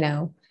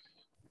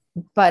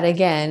 but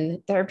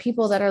again, there are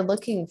people that are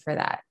looking for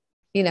that.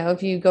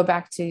 If you go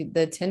back to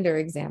the Tinder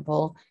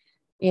example,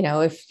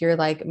 if you're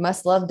like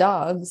must love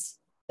dogs,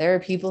 there are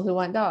people who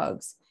want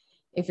dogs.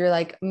 If you're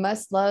like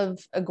must love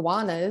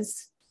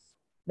iguanas,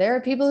 there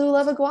are people who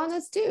love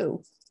iguanas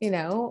too,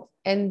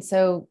 and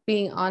so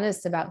being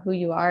honest about who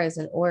you are as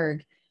an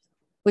org,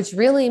 which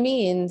really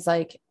means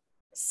like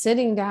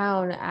sitting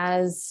down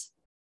as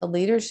a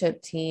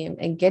leadership team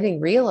and getting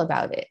real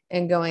about it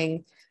and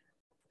going,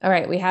 all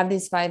right, we have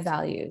these 5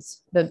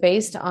 values, but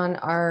based on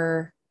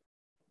our,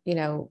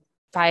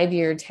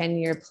 5-year,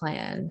 10-year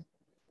plan,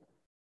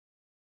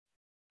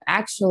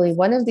 actually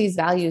one of these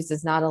values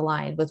is not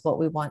aligned with what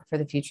we want for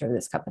the future of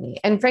this company.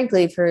 And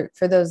frankly, for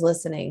those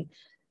listening,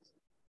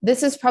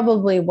 this is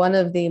probably one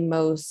of the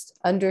most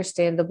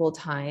understandable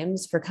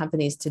times for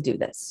companies to do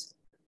this,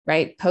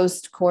 right?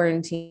 Post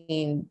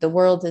quarantine, the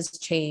world has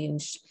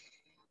changed.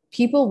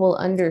 People will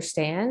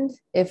understand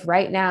if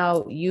right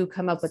now you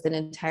come up with an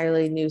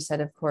entirely new set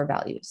of core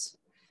values,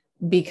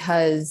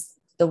 because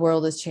the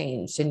world has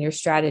changed and your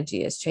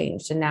strategy has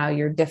changed and now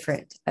you're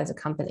different as a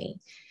company.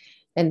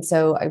 And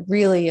so I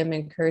really am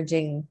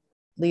encouraging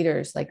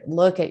leaders, like,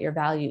 look at your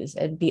values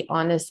and be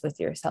honest with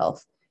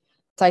yourself.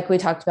 It's like we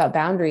talked about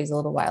boundaries a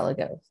little while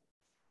ago.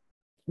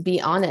 Be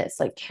honest,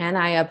 like, can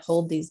I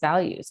uphold these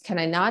values? Can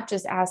I not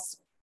just ask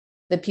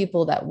the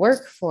people that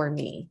work for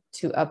me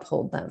to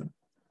uphold them,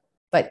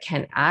 but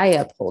can I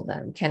uphold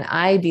them? Can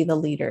I be the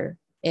leader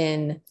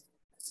in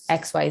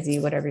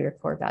XYZ, whatever your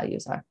core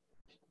values are?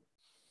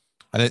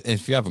 And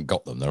if you haven't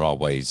got them, there are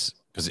ways,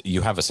 because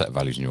you have a set of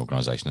values in your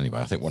organization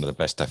anyway. I think one of the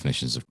best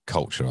definitions of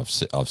culture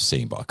I've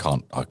seen, but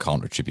I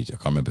can't attribute it. I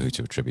can't remember who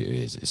to attribute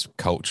it is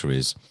culture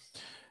is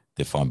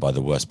defined by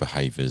the worst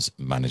behaviors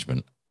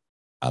management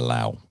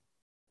allow.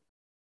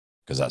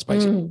 because that's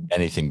basically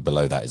anything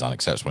below that is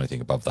unacceptable.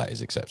 Anything above that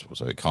is acceptable.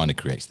 So it kind of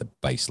creates the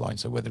baseline.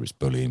 So whether it's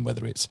bullying,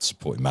 whether it's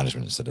supporting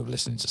management instead of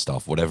listening to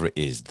staff, whatever it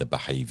is, the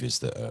behaviors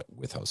that are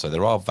withheld. So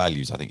there are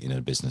values, I think, in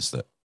a business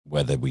that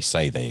whether we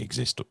say they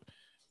exist,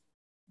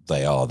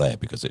 they are there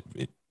because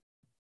it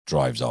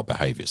drives our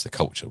behaviors, the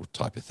cultural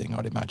type of thing,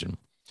 I'd imagine.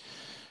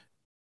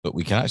 But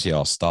we can actually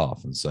ask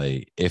staff and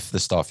say, if the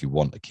staff you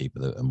want to keep,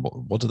 and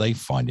what do they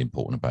find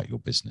important about your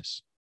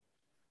business?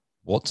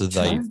 What do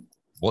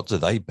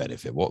they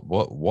benefit?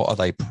 What are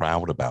they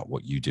proud about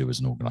what you do as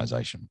an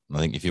organization? And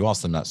I think if you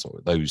ask them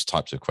those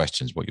types of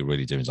questions, what you're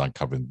really doing is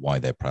uncovering why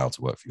they're proud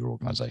to work for your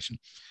organization.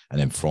 And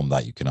then from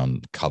that, you can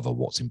uncover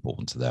what's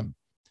important to them.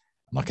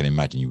 And I can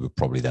imagine you would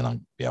probably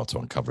then be able to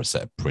uncover a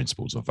set of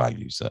principles or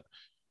values that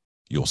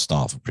your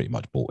staff are pretty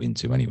much bought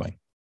into anyway.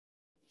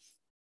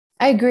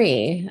 I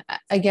agree.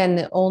 Again,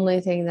 the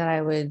only thing that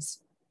I would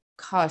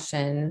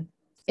caution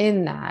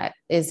in that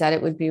is that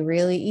it would be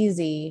really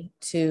easy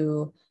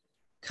to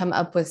come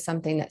up with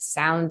something that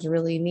sounds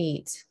really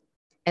neat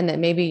and that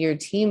maybe your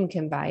team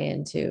can buy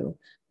into.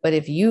 But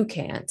if you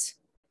can't,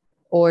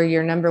 or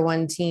your number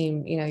one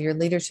team, your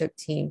leadership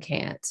team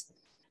can't,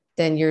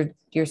 then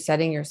you're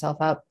setting yourself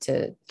up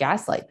to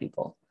gaslight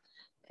people.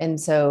 And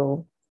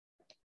so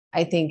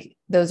I think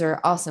those are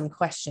awesome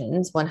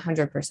questions,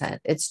 100%.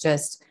 It's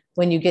just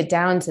when you get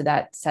down to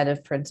that set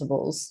of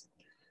principles,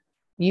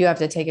 you have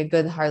to take a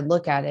good hard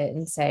look at it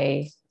and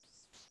say,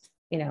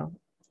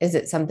 is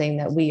it something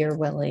that we are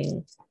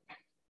willing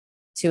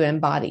to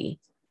embody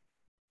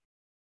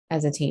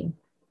as a team?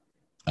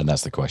 And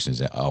that's the question,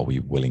 is it, are we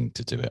willing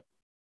to do it?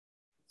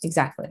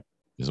 Exactly.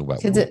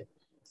 Because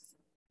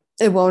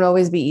it won't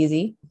always be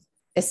easy,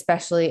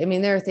 especially,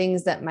 there are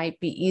things that might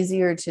be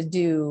easier to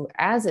do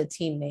as a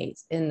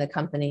teammate in the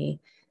company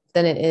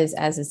than it is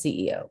as a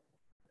CEO,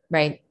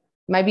 right?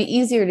 It might be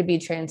easier to be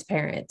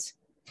transparent,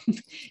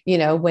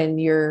 when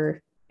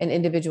you're an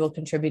individual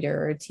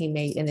contributor or a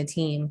teammate in a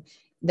team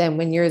than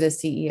when you're the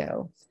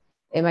CEO.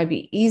 It might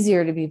be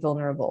easier to be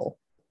vulnerable.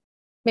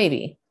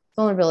 Maybe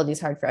vulnerability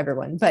is hard for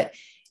everyone, but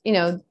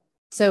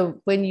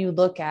so when you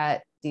look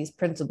at these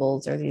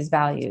principles or these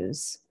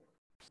values,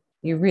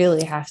 you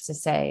really have to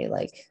say,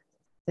 like,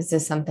 is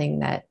this something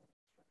that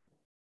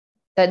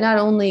not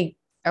only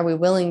are we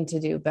willing to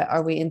do, but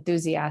are we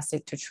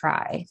enthusiastic to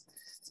try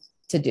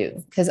to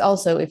do? Because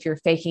also, if you're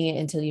faking it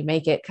until you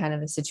make it kind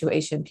of a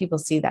situation, people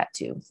see that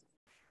too.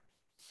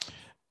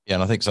 Yeah,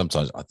 and I think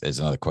sometimes there's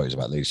another quote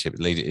about leadership.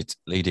 It's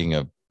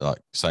leading like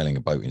sailing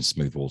a boat in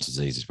smooth waters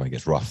is when it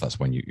gets rough. That's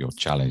when you're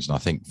challenged. And I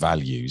think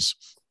values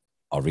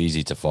are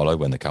easy to follow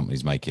when the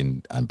company's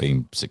making and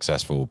being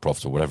successful,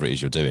 profitable, whatever it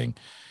is you're doing.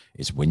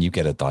 It's when you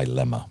get a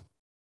dilemma.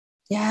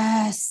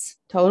 Yes,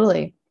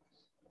 totally.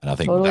 And I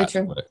think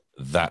totally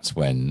that's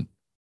when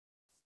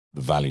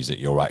the values that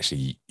you're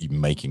actually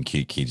making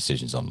key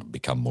decisions on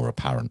become more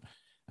apparent.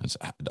 And so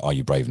are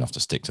you brave enough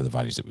to stick to the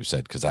values that we've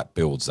said? Because that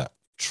builds that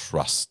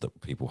trust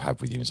that people have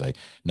with you and say,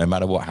 no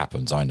matter what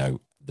happens, I know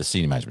the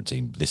senior management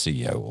team, the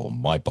CEO or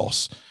my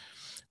boss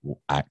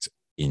will act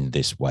in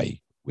this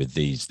way with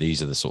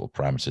these are the sort of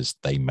parameters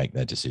they make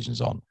their decisions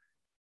on.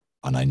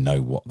 And I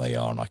know what they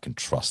are and I can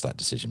trust that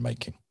decision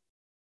making.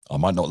 I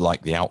might not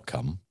like the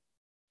outcome,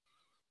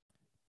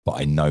 but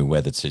I know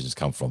where the decisions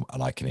come from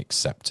and I can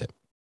accept it.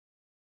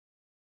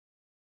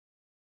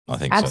 I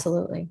think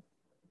absolutely.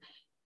 So.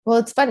 Well,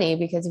 it's funny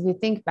because if you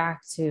think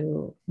back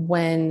to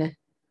when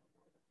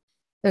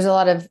there's a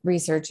lot of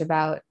research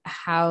about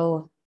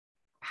how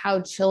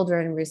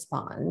children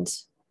respond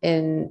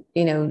in,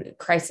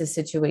 crisis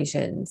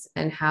situations,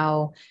 and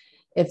how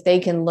if they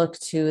can look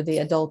to the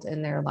adult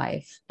in their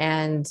life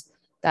and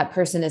that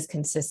person is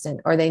consistent,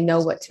 or they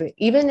know what to,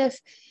 even if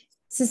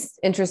this is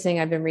interesting.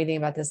 I've been reading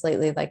about this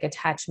lately, like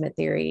attachment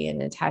theory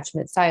and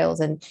attachment styles.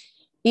 And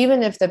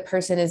even if the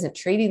person isn't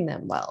treating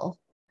them well,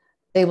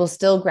 they will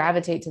still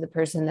gravitate to the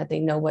person that they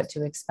know what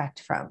to expect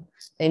from.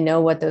 They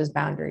know what those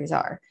boundaries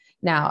are.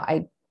 Now,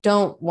 I'm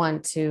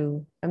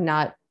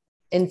not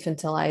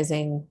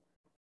infantilizing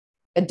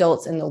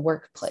adults in the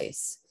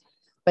workplace,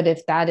 but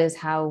if that is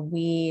how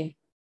we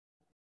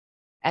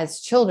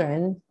as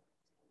children,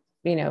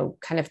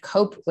 kind of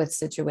cope with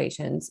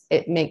situations,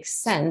 it makes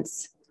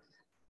sense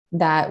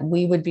that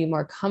we would be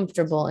more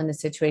comfortable in a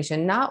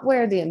situation, not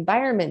where the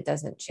environment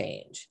doesn't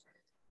change,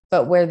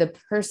 but where the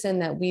person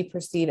that we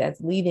perceive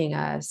as leading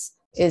us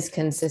is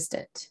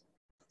consistent.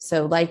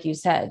 So like you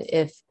said,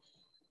 if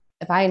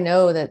I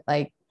know that,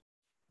 like,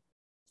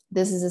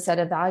 this is a set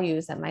of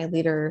values that my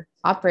leader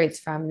operates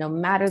from, no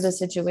matter the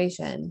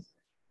situation,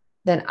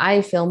 then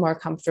I feel more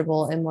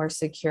comfortable and more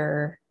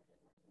secure,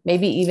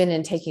 maybe even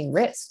in taking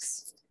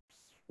risks,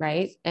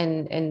 right?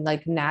 And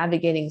like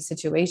navigating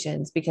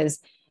situations, because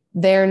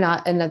they're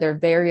not another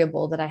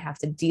variable that I have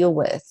to deal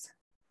with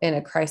in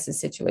a crisis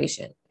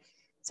situation.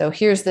 So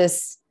here's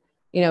this,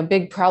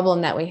 big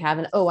problem that we have.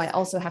 And I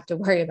also have to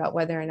worry about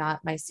whether or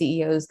not my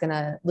CEO is going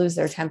to lose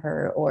their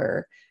temper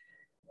or,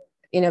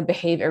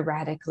 behave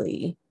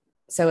erratically.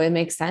 So it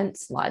makes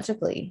sense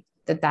logically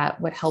that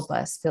would help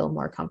us feel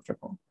more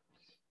comfortable.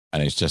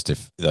 And it's just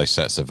if those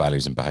sets of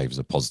values and behaviors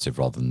are positive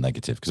rather than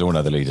negative, because all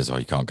other leaders,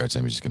 you can't go to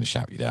them, you're just going to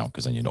shout you down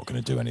because then you're not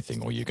going to do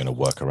anything or you're going to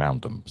work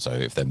around them. So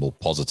if they're more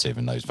positive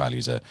and those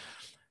values are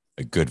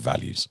good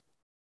values.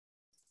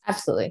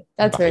 Absolutely.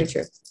 That's very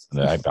true. And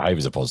the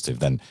behaviors are positive,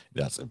 then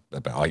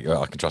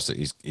I can trust that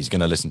he's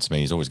going to listen to me.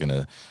 He's always going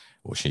to,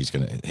 or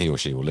he or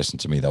she will listen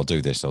to me. They'll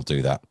do this, they'll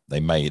do that.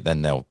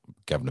 Then they'll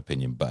give an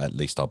opinion, but at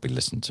least I'll be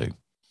listened to.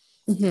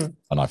 Mm-hmm.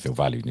 And I feel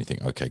valued. And you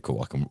think, okay,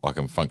 cool. I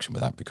can function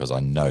with that because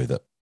I know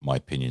that my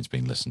opinion's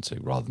being listened to,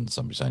 rather than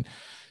somebody saying,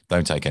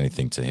 don't take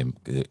anything to him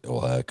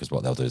or her, because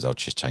what they'll do is they'll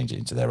just change it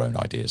into their own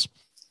ideas.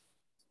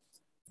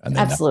 And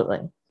then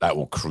absolutely that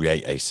will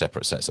create a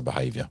separate set of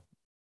behavior.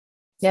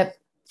 Yep.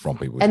 From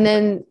people. And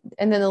then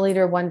the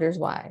leader wonders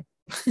why.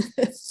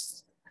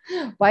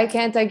 Why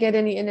can't I get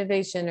any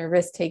innovation or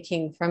risk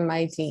taking from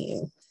my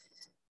team?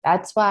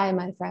 That's why,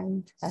 my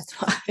friend. That's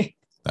why.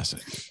 That's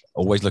it.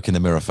 Always look in the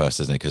mirror first,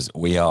 isn't it? Because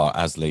we are,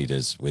 as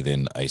leaders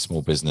within a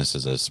small business,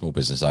 as a small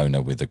business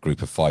owner with a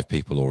group of 5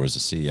 people, or as a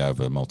CEO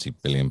of a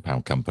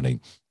multi-billion-pound company,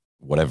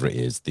 whatever it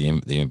is,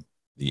 the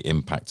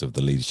impact of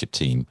the leadership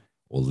team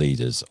or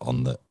leaders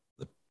on the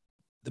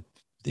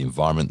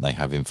environment they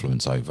have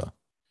influence over,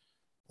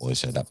 or they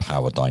say that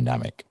power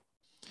dynamic.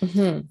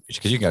 Mm-hmm.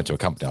 Because you can go to a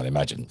company, I'd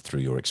imagine,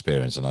 through your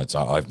experience, and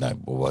I've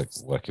known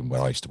working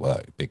where I used to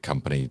work, big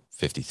company,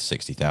 50 to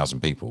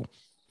 60,000 people,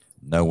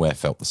 nowhere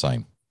felt the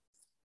same.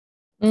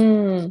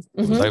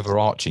 Mm-hmm. It was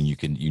overarching.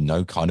 You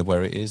know kind of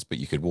where it is, but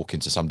you could walk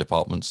into some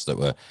departments they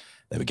were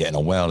getting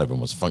on well,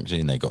 everyone was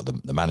functioning, they got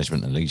the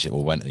management and leadership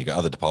all went, and you got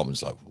other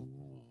departments like,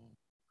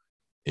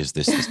 is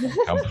this the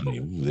same company?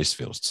 Ooh, this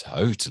feels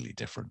totally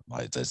different.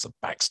 Like there's a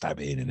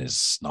backstabbing and there's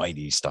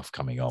snidey stuff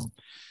coming on.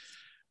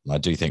 And I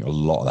do think a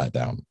lot of that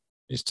down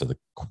is to the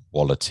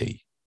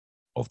quality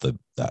of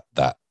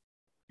that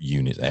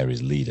unit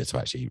area's leader to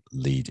actually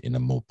lead in a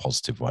more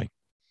positive way.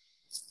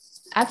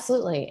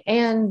 Absolutely.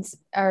 And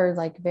are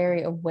like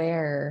very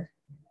aware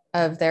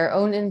of their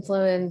own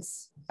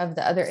influence, of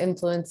the other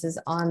influences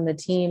on the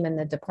team and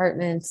the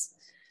departments,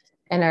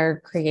 and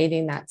are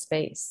creating that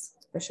space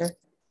for sure.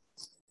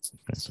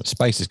 So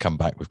space has come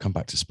back. We've come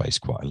back to space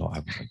quite a lot,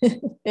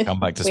 haven't we? Come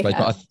back to space.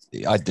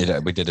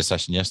 But we did a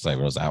session yesterday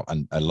where I was out,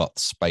 and a lot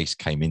of space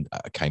came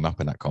up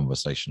in that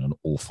conversation, an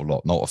awful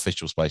lot. Not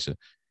official space,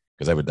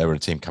 because they were a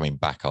team coming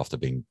back after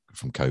being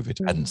from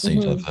COVID, hadn't seen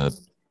each other for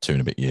 2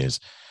 and a bit years.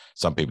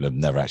 Some people have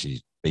never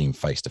actually been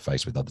face to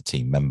face with other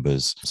team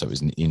members, so it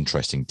was an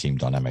interesting team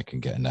dynamic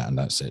and getting that. And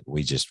that's it.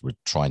 We just were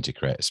trying to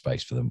create a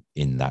space for them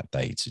in that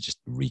day to just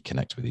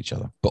reconnect with each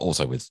other, but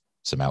also with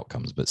some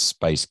outcomes. But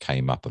space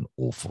came up an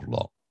awful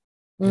lot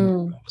in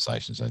the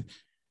conversation. So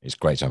it's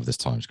great to have this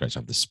time. It's great to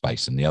have this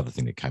space. And the other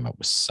thing that came up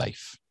was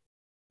safe.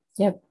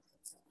 Yep.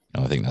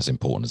 And I think that's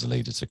important as a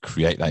leader to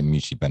create that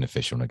mutually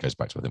beneficial. And it goes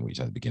back to what you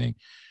said at the beginning.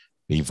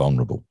 Be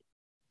vulnerable.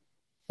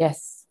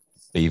 Yes.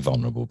 Be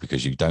vulnerable,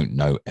 because you don't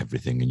know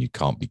everything and you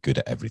can't be good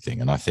at everything.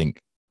 And I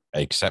think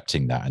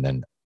accepting that and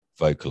then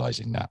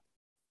vocalizing that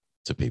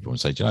to people and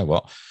say, do you know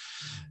what?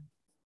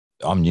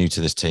 I'm new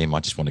to this team. I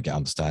just want to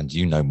understand.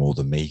 You know more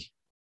than me.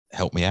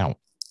 Help me out.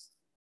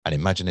 And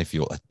imagine if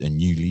a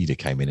new leader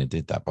came in and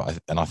did that.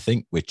 And I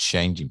think we're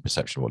changing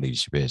perception of what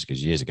leadership is,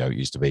 because years ago it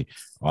used to be,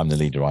 I'm the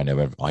leader.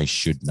 I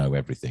should know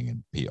everything,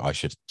 and I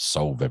should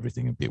solve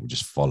everything, and people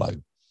just follow.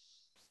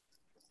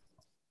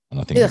 And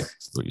I think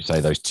what you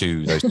say, those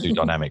two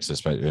dynamics,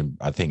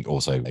 I think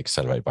also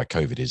accelerated by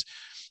COVID, is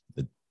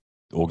the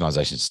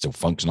organizations still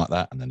function like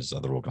that. And then there's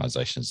other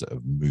organizations that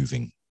are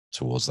moving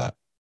towards that.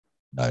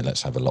 No,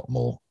 let's have a lot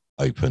more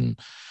open,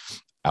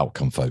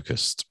 outcome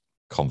focused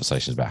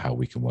conversations about how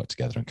we can work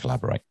together and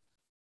collaborate.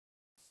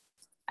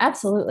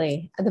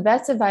 Absolutely. The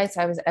best advice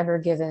I was ever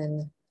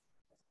given,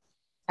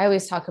 I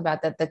always talk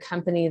about that the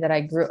company that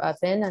I grew up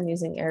in, I'm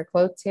using air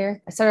quotes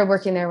here. I started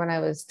working there when I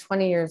was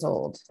 20 years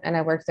old, and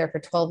I worked there for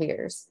 12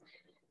 years.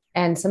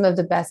 And some of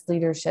the best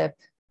leadership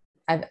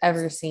I've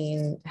ever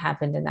seen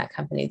happened in that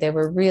company. They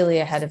were really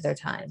ahead of their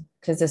time,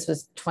 because this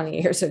was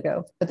 20 years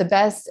ago. But the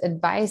best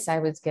advice I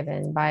was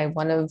given by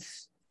one of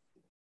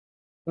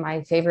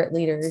my favorite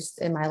leaders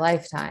in my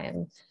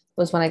lifetime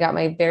was when I got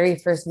my very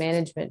first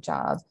management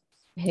job.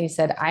 And he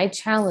said, I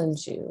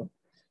challenge you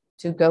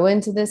to go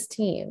into this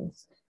team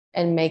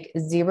and make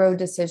 0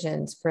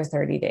 decisions for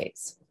 30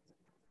 days.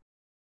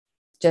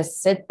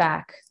 Just sit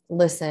back,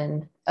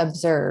 listen,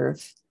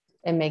 observe,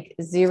 and make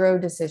 0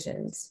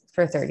 decisions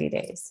for 30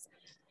 days.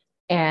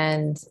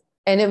 And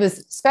it was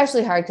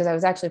especially hard because I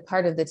was actually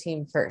part of the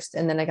team first,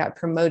 and then I got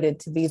promoted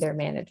to be their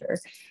manager.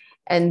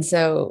 And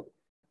so,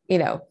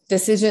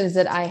 decisions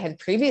that I had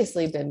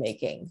previously been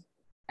making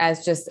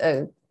as just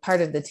a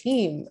part of the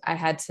team, I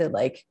had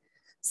to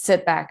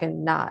sit back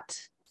and not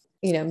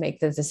make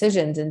those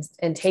decisions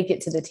and take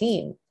it to the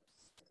team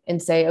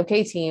and say,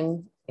 okay,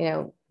 team,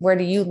 where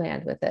do you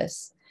land with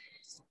this?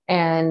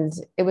 And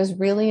it was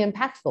really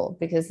impactful,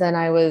 because then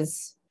I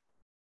was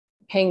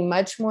paying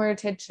much more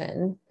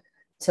attention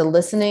to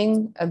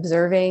listening,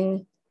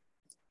 observing,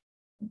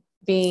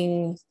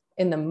 being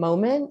in the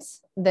moment,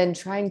 than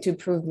trying to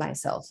prove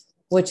myself.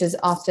 which is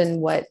often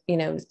what,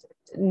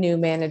 new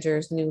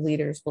managers, new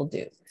leaders will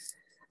do.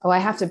 Oh, I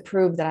have to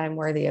prove that I'm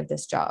worthy of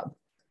this job.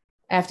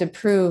 I have to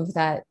prove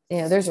that,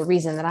 there's a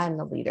reason that I'm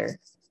the leader.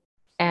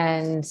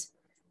 And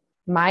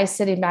my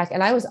sitting back,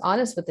 and I was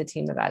honest with the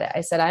team about it. I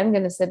said, I'm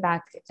going to sit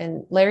back,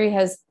 and Larry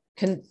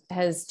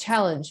has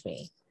challenged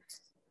me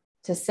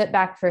to sit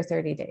back for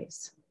 30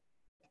 days.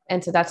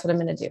 And so that's what I'm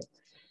going to do.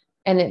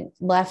 And it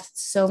left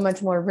so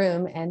much more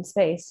room and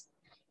space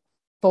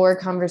for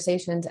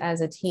conversations as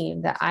a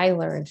team that I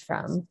learned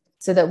from,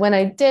 so that when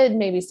I did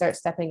maybe start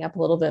stepping up a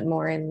little bit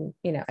more, and,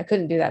 I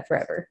couldn't do that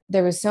forever,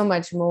 there was so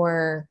much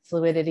more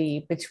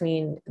fluidity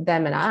between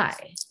them and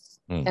I.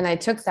 And I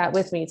took that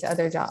with me to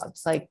other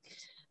jobs. Like,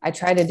 I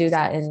try to do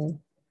that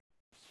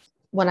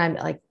when I'm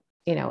like,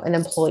 an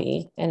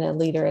employee and a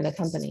leader in a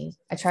company.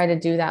 I try to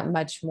do that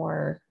much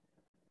more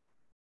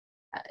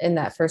in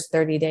that first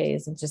 30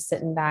 days of just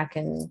sitting back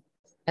and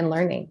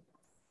learning.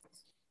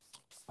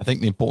 I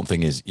think the important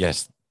thing is,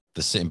 yes,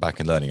 the sitting back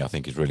and learning, I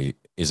think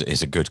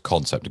is a good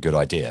concept, a good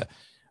idea.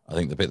 I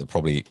think the bit that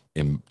probably,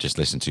 in just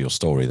listen to your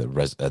story,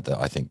 that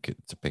I think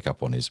to pick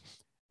up on is,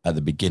 at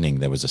the beginning,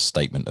 there was a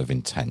statement of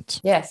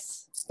intent. Yes.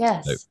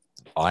 So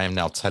I am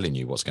now telling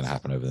you what's going to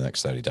happen over the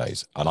next 30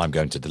 days, and I'm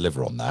going to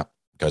deliver on that.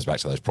 Goes back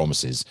to those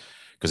promises.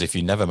 Because if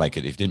you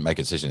didn't make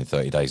a decision in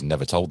 30 days and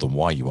never told them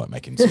why you weren't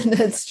making decisions.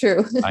 That's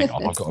true. Hang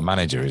on, I've got a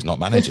manager who's not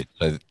managing.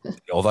 So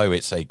although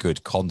it's a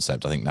good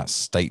concept, I think that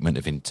statement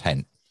of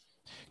intent,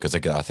 because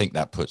again, I think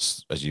that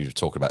puts, as you were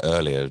talking about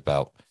earlier,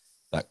 about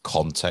that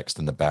context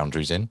and the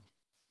boundaries in.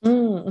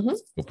 Mm-hmm.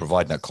 We're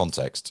providing that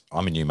context.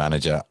 I'm a new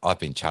manager. I've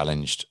been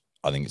challenged.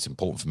 I think it's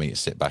important for me to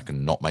sit back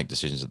and not make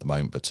decisions at the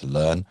moment, but to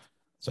learn.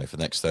 So for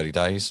the next 30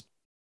 days,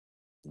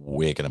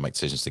 we're going to make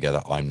decisions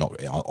together. I'm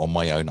not on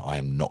my own. I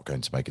am not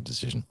going to make a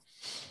decision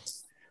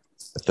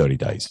for 30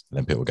 days. And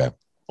then people go,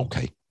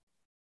 okay.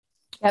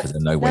 Yep.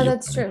 No,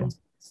 that's true.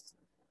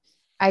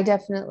 I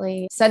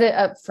definitely set it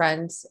up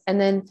front. And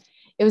then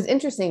it was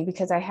interesting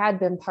because I had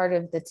been part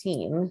of the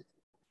team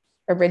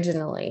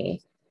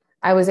originally.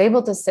 I was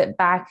able to sit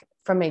back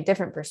from a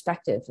different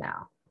perspective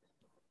now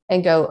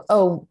and go,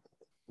 oh,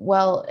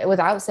 well,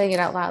 without saying it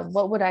out loud,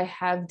 what would I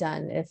have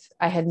done if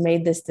I had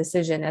made this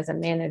decision as a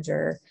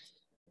manager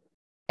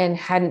and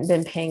hadn't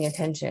been paying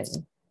attention,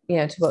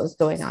 to what was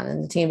going on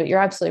in the team? But you're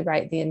absolutely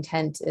right. The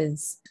intent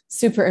is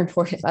super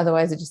important.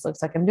 Otherwise, it just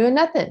looks like I'm doing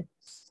nothing.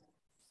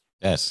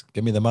 Yes,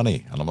 give me the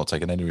money and I'm not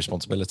taking any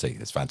responsibility.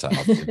 It's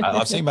fantastic.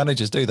 I've seen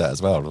managers do that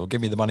as well. Well,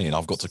 give me the money and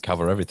I've got to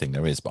cover everything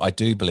there is. But I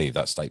do believe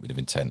that statement of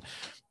intent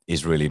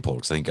is really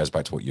important, because I think it goes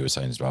back to what you were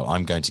saying as well.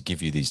 I'm going to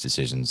give you these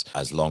decisions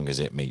as long as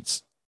it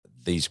meets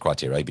these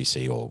criteria,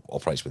 ABC, or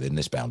operates within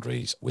this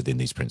boundaries, within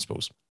these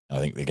principles. And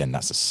I think, again,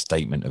 that's a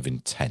statement of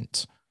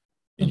intent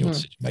in your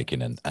decision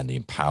making and the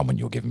empowerment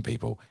you're giving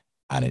people.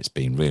 And it's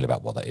being real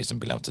about what that is and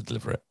being able to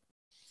deliver it.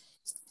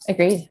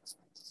 Agreed.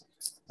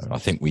 And I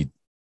think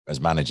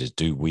as managers,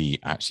 do we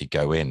actually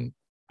go in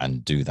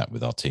and do that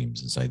with our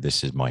teams and say,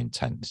 this is my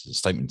intent, this is a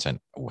statement of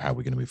intent, or how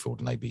we're going to move forward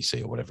in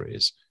ABC or whatever it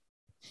is?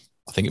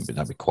 I think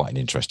that'd be quite an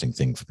interesting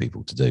thing for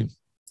people to do.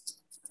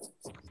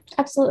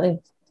 Absolutely.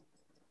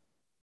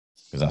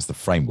 Because that's the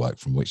framework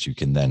from which you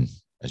can then,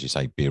 as you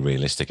say, be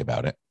realistic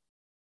about it,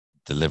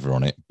 deliver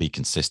on it, be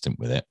consistent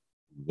with it,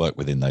 work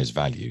within those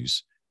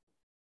values,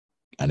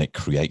 and it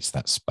creates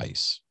that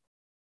space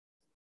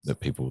that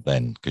people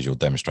then, because you're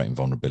demonstrating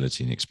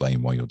vulnerability and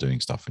explaining why you're doing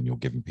stuff, and you're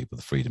giving people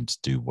the freedom to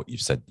do what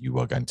you've said you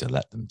are going to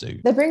let them do.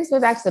 That brings me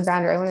back to the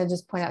boundary. I want to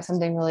just point out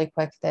something really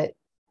quick that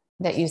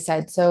you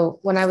said. So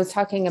when I was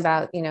talking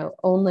about,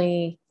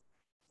 only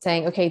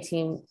saying, okay,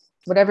 team,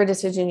 whatever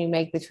decision you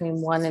make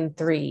between 1 and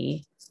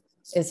 3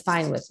 is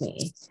fine with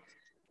me.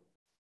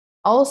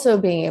 Also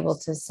being able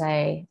to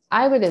say,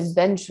 I would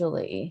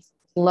eventually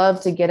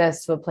love to get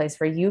us to a place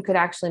where you could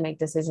actually make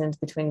decisions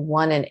between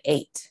 1 and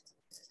 8.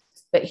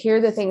 But here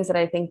are the things that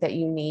I think that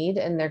you need,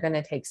 and they're going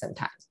to take some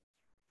time.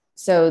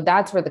 So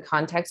that's where the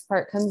context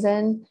part comes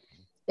in,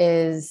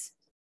 is,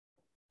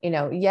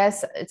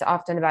 yes, it's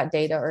often about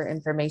data or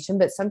information,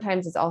 but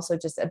sometimes it's also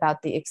just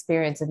about the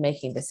experience of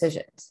making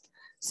decisions.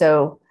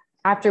 So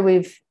after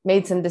we've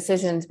made some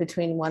decisions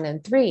between 1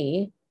 and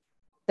 3,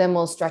 then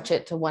we'll stretch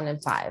it to 1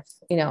 and 5.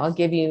 I'll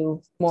give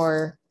you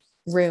more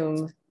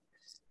room,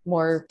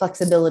 more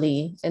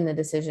flexibility in the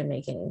decision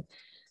making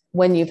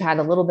when you've had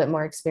a little bit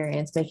more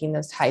experience making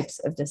those types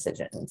of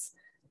decisions.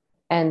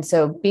 And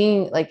so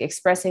being like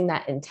expressing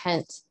that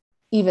intent,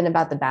 even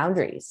about the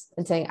boundaries,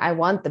 and saying, I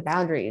want the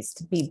boundaries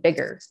to be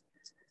bigger,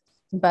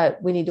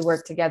 but we need to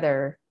work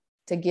together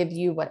to give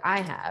you what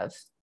I have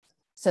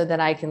so that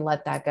I can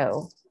let that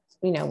go,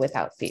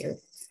 without fear.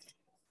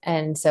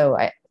 And so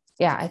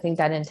I think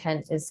that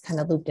intent is kind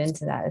of looped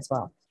into that as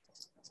well.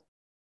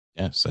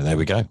 Yeah. So there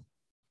we go.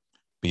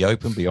 Be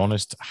open, be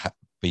honest,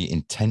 be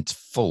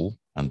intentful,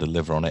 and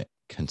deliver on it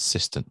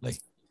consistently.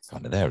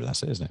 Kind of there.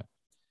 That's it, isn't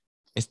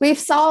it? We've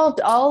solved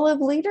all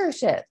of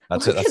leadership.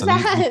 That's it.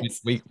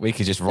 That's we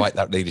could just write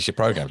that leadership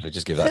program. So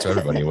just give that to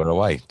everybody. We're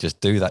away. Just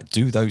do that.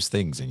 Do those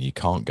things, and you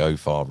can't go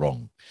far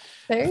wrong.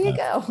 There you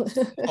go.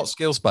 Not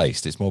skills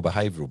based. It's more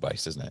behavioral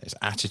based, isn't it? It's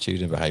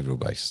attitude and behavioral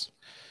based.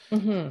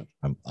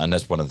 Mm-hmm. And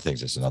that's one of the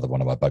things. It's another one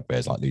of my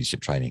bugbears, like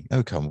leadership training.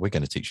 Oh, come, we're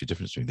going to teach you the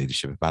difference between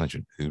leadership and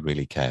management. Who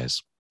really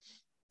cares?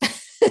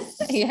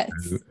 Yes.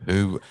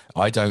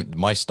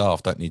 My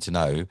staff don't need to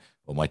know,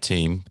 or my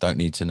team don't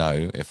need to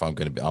know if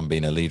I'm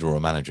being a leader or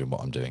a manager in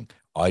what I'm doing.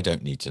 I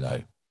don't need to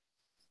know.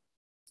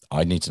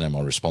 I need to know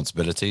my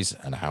responsibilities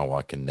and how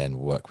I can then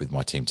work with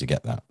my team to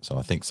get that. So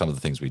I think some of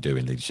the things we do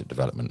in leadership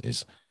development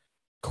is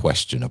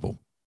questionable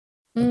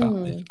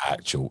about the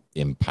actual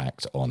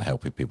impact on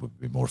helping people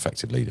be more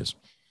effective leaders.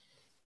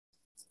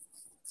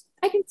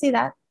 I can see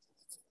that.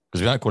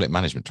 Because we don't call it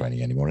management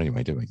training anymore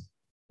anyway, do we?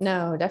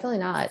 No, definitely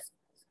not.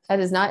 That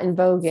is not in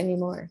vogue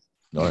anymore.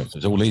 No,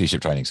 it's all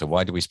leadership training. So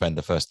why do we spend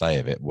the first day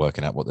of it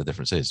working out what the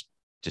difference is?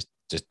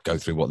 Just go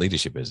through what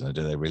leadership is. And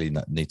do they really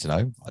need to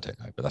know? I don't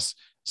know. But it's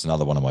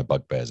another one of my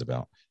bugbears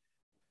about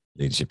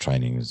leadership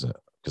training, is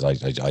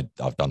because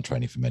I've done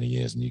training for many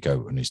years, and you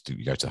go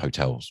to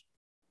hotels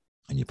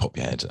and you pop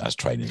your head, as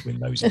trainers, we're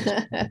nosy.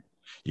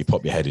 You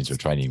pop your head into a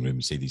training room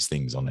and see these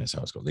things on there.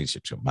 So it's got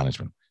leadership, it's got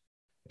management,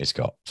 it's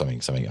got something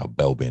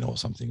Belbin or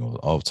something,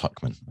 or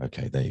Tuckman.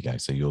 Okay, there you go.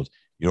 So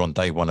you're on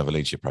day one of a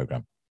leadership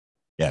program.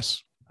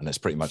 Yes. And that's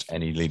pretty much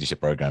any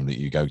leadership program that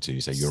you go to.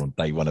 You say you're on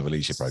day one of a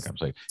leadership program.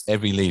 So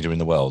every leader in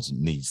the world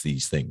needs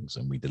these things,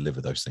 and we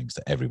deliver those things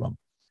to everyone.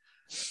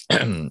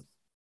 And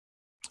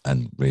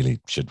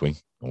really, should we?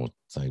 Or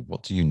say,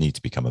 what do you need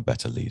to become a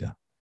better leader?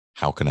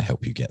 How can I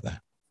help you get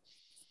there?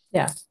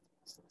 Yeah.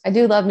 I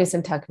do love me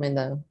some Tuckman,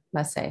 though,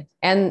 must say,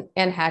 and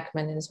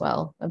Hackman as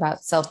well,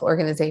 about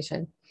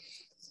self-organization.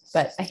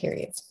 But I hear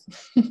you.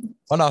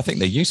 Well, no, I think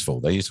they're useful.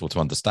 They're useful to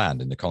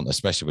understand in the context,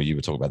 especially when you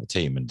were talking about the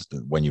team, and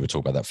when you were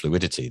talking about that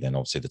fluidity. Then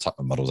obviously the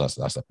Tuckman models,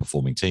 that's a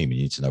performing team.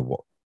 You need to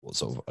know what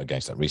sort of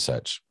against that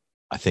research.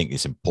 I think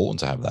it's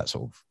important to have that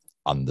sort of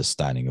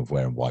understanding of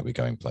where and why we're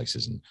going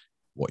places and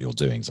what you're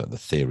doing. So the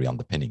theory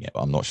underpinning it.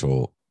 But I'm not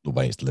sure the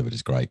way it's delivered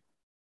is great,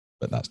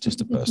 but that's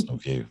just a personal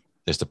view.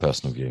 Just a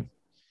personal view.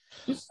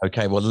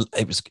 Okay, well,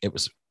 it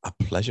was a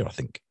pleasure. I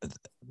think.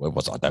 Well,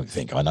 I don't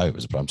think I know it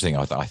was, but I'm saying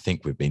I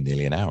think we've been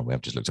nearly an hour. We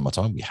have just looked at my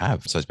time. We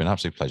have. So it's been an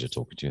absolute pleasure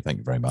talking to you. Thank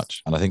you very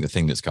much. And I think the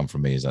thing that's come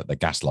from me is that the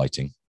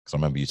gaslighting, because I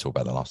remember you talked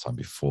about that last time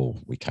before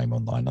we came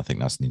online. I think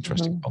that's an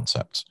interesting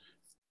concept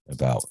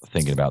about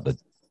thinking about the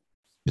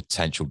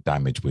potential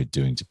damage we're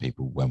doing to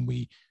people when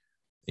we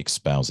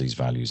espouse these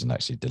values and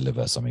actually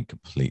deliver something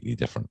completely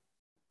different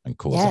and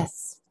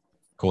cause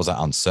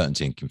that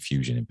uncertainty and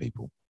confusion in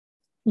people.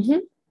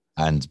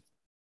 And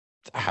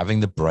having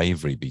the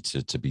bravery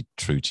to be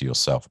true to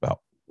yourself about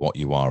what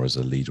you are as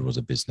a leader or as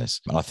a business.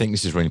 And I think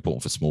this is really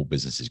important for small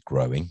businesses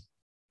growing.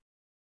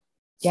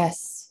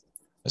 Yes.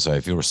 So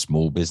if you're a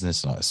small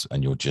business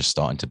and you're just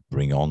starting to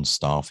bring on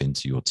staff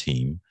into your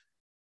team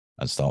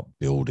and start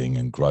building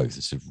and growth,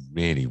 this is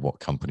really what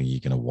company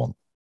you're going to want.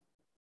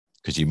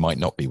 Because you might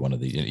not be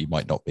you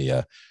might not be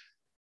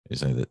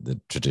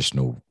the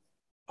traditional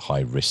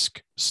high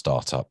risk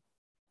startup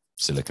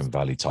Silicon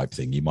Valley type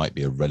thing. You might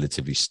be a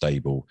relatively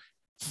stable,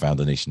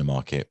 found a niche in the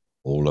market,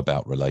 all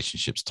about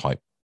relationships type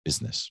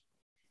business.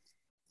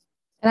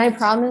 And I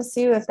promise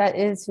you, if that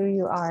is who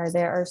you are,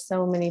 there are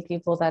so many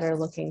people that are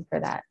looking for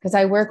that. Because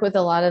I work with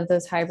a lot of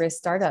those high risk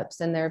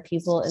startups, and there are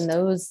people in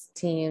those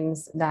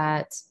teams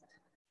that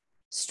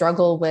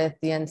struggle with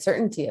the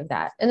uncertainty of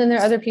that. And then there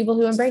are other people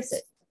who embrace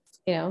it.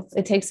 You know,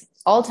 it takes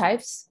all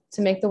types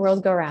to make the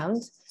world go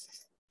round,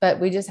 but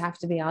we just have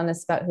to be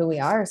honest about who we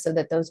are so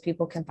that those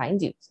people can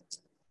find you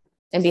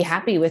and be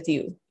happy with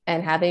you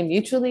and have a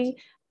mutually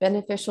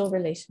beneficial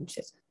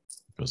relationship.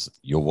 Because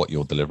what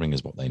you're delivering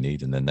is what they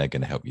need, and then they're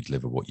going to help you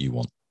deliver what you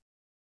want.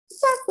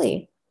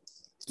 Exactly.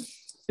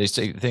 The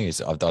thing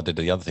is, I did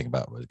the other thing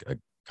about a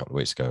couple of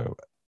weeks ago,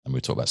 and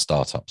we talked about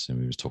startups, and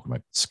we were talking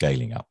about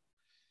scaling up.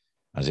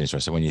 And it's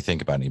interesting when you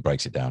think about it, and he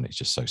breaks it down. It's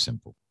just so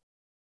simple.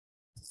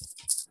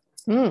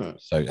 So,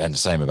 and the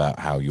same about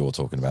how you're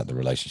talking about the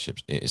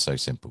relationships. It is so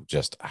simple.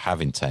 Just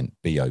have intent,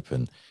 be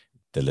open,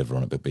 deliver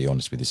on it, but be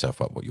honest with yourself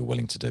about what you're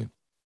willing to do.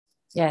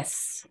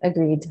 Yes,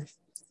 agreed.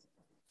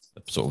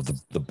 Sort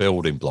of the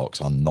building blocks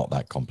are not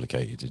that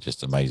complicated. It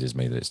just amazes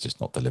me that it's just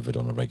not delivered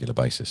on a regular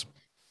basis.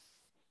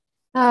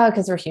 Oh,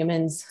 because we're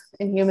humans,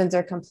 and humans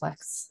are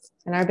complex,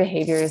 and our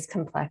behavior is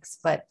complex.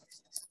 But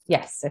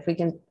yes, if we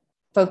can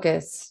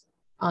focus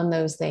on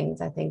those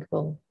things, I think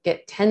we'll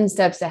get 10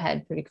 steps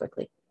ahead pretty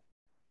quickly.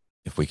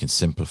 If we can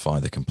simplify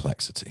the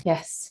complexity.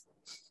 Yes.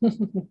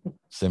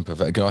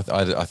 Simplify.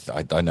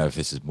 I don't know if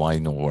this is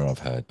mine or where I've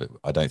heard, but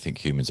I don't think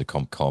humans are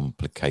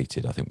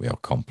complicated. I think we are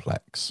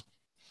complex.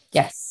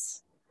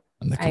 Yes.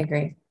 I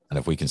agree. And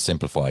if we can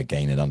simplify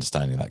again and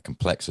understanding that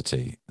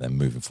complexity, then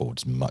moving forward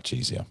is much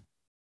easier.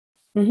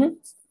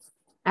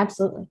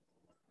 Absolutely.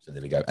 So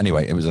there we go.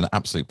 Anyway, it was an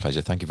absolute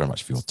pleasure. Thank you very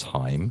much for your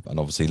time. And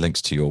obviously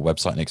links to your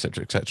website and et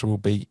cetera, will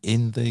be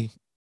in the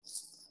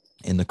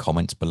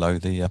comments below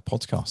the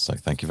podcast. So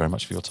thank you very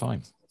much for your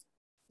time.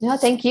 No,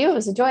 thank you. It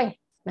was a joy.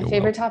 My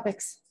favorite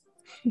topics.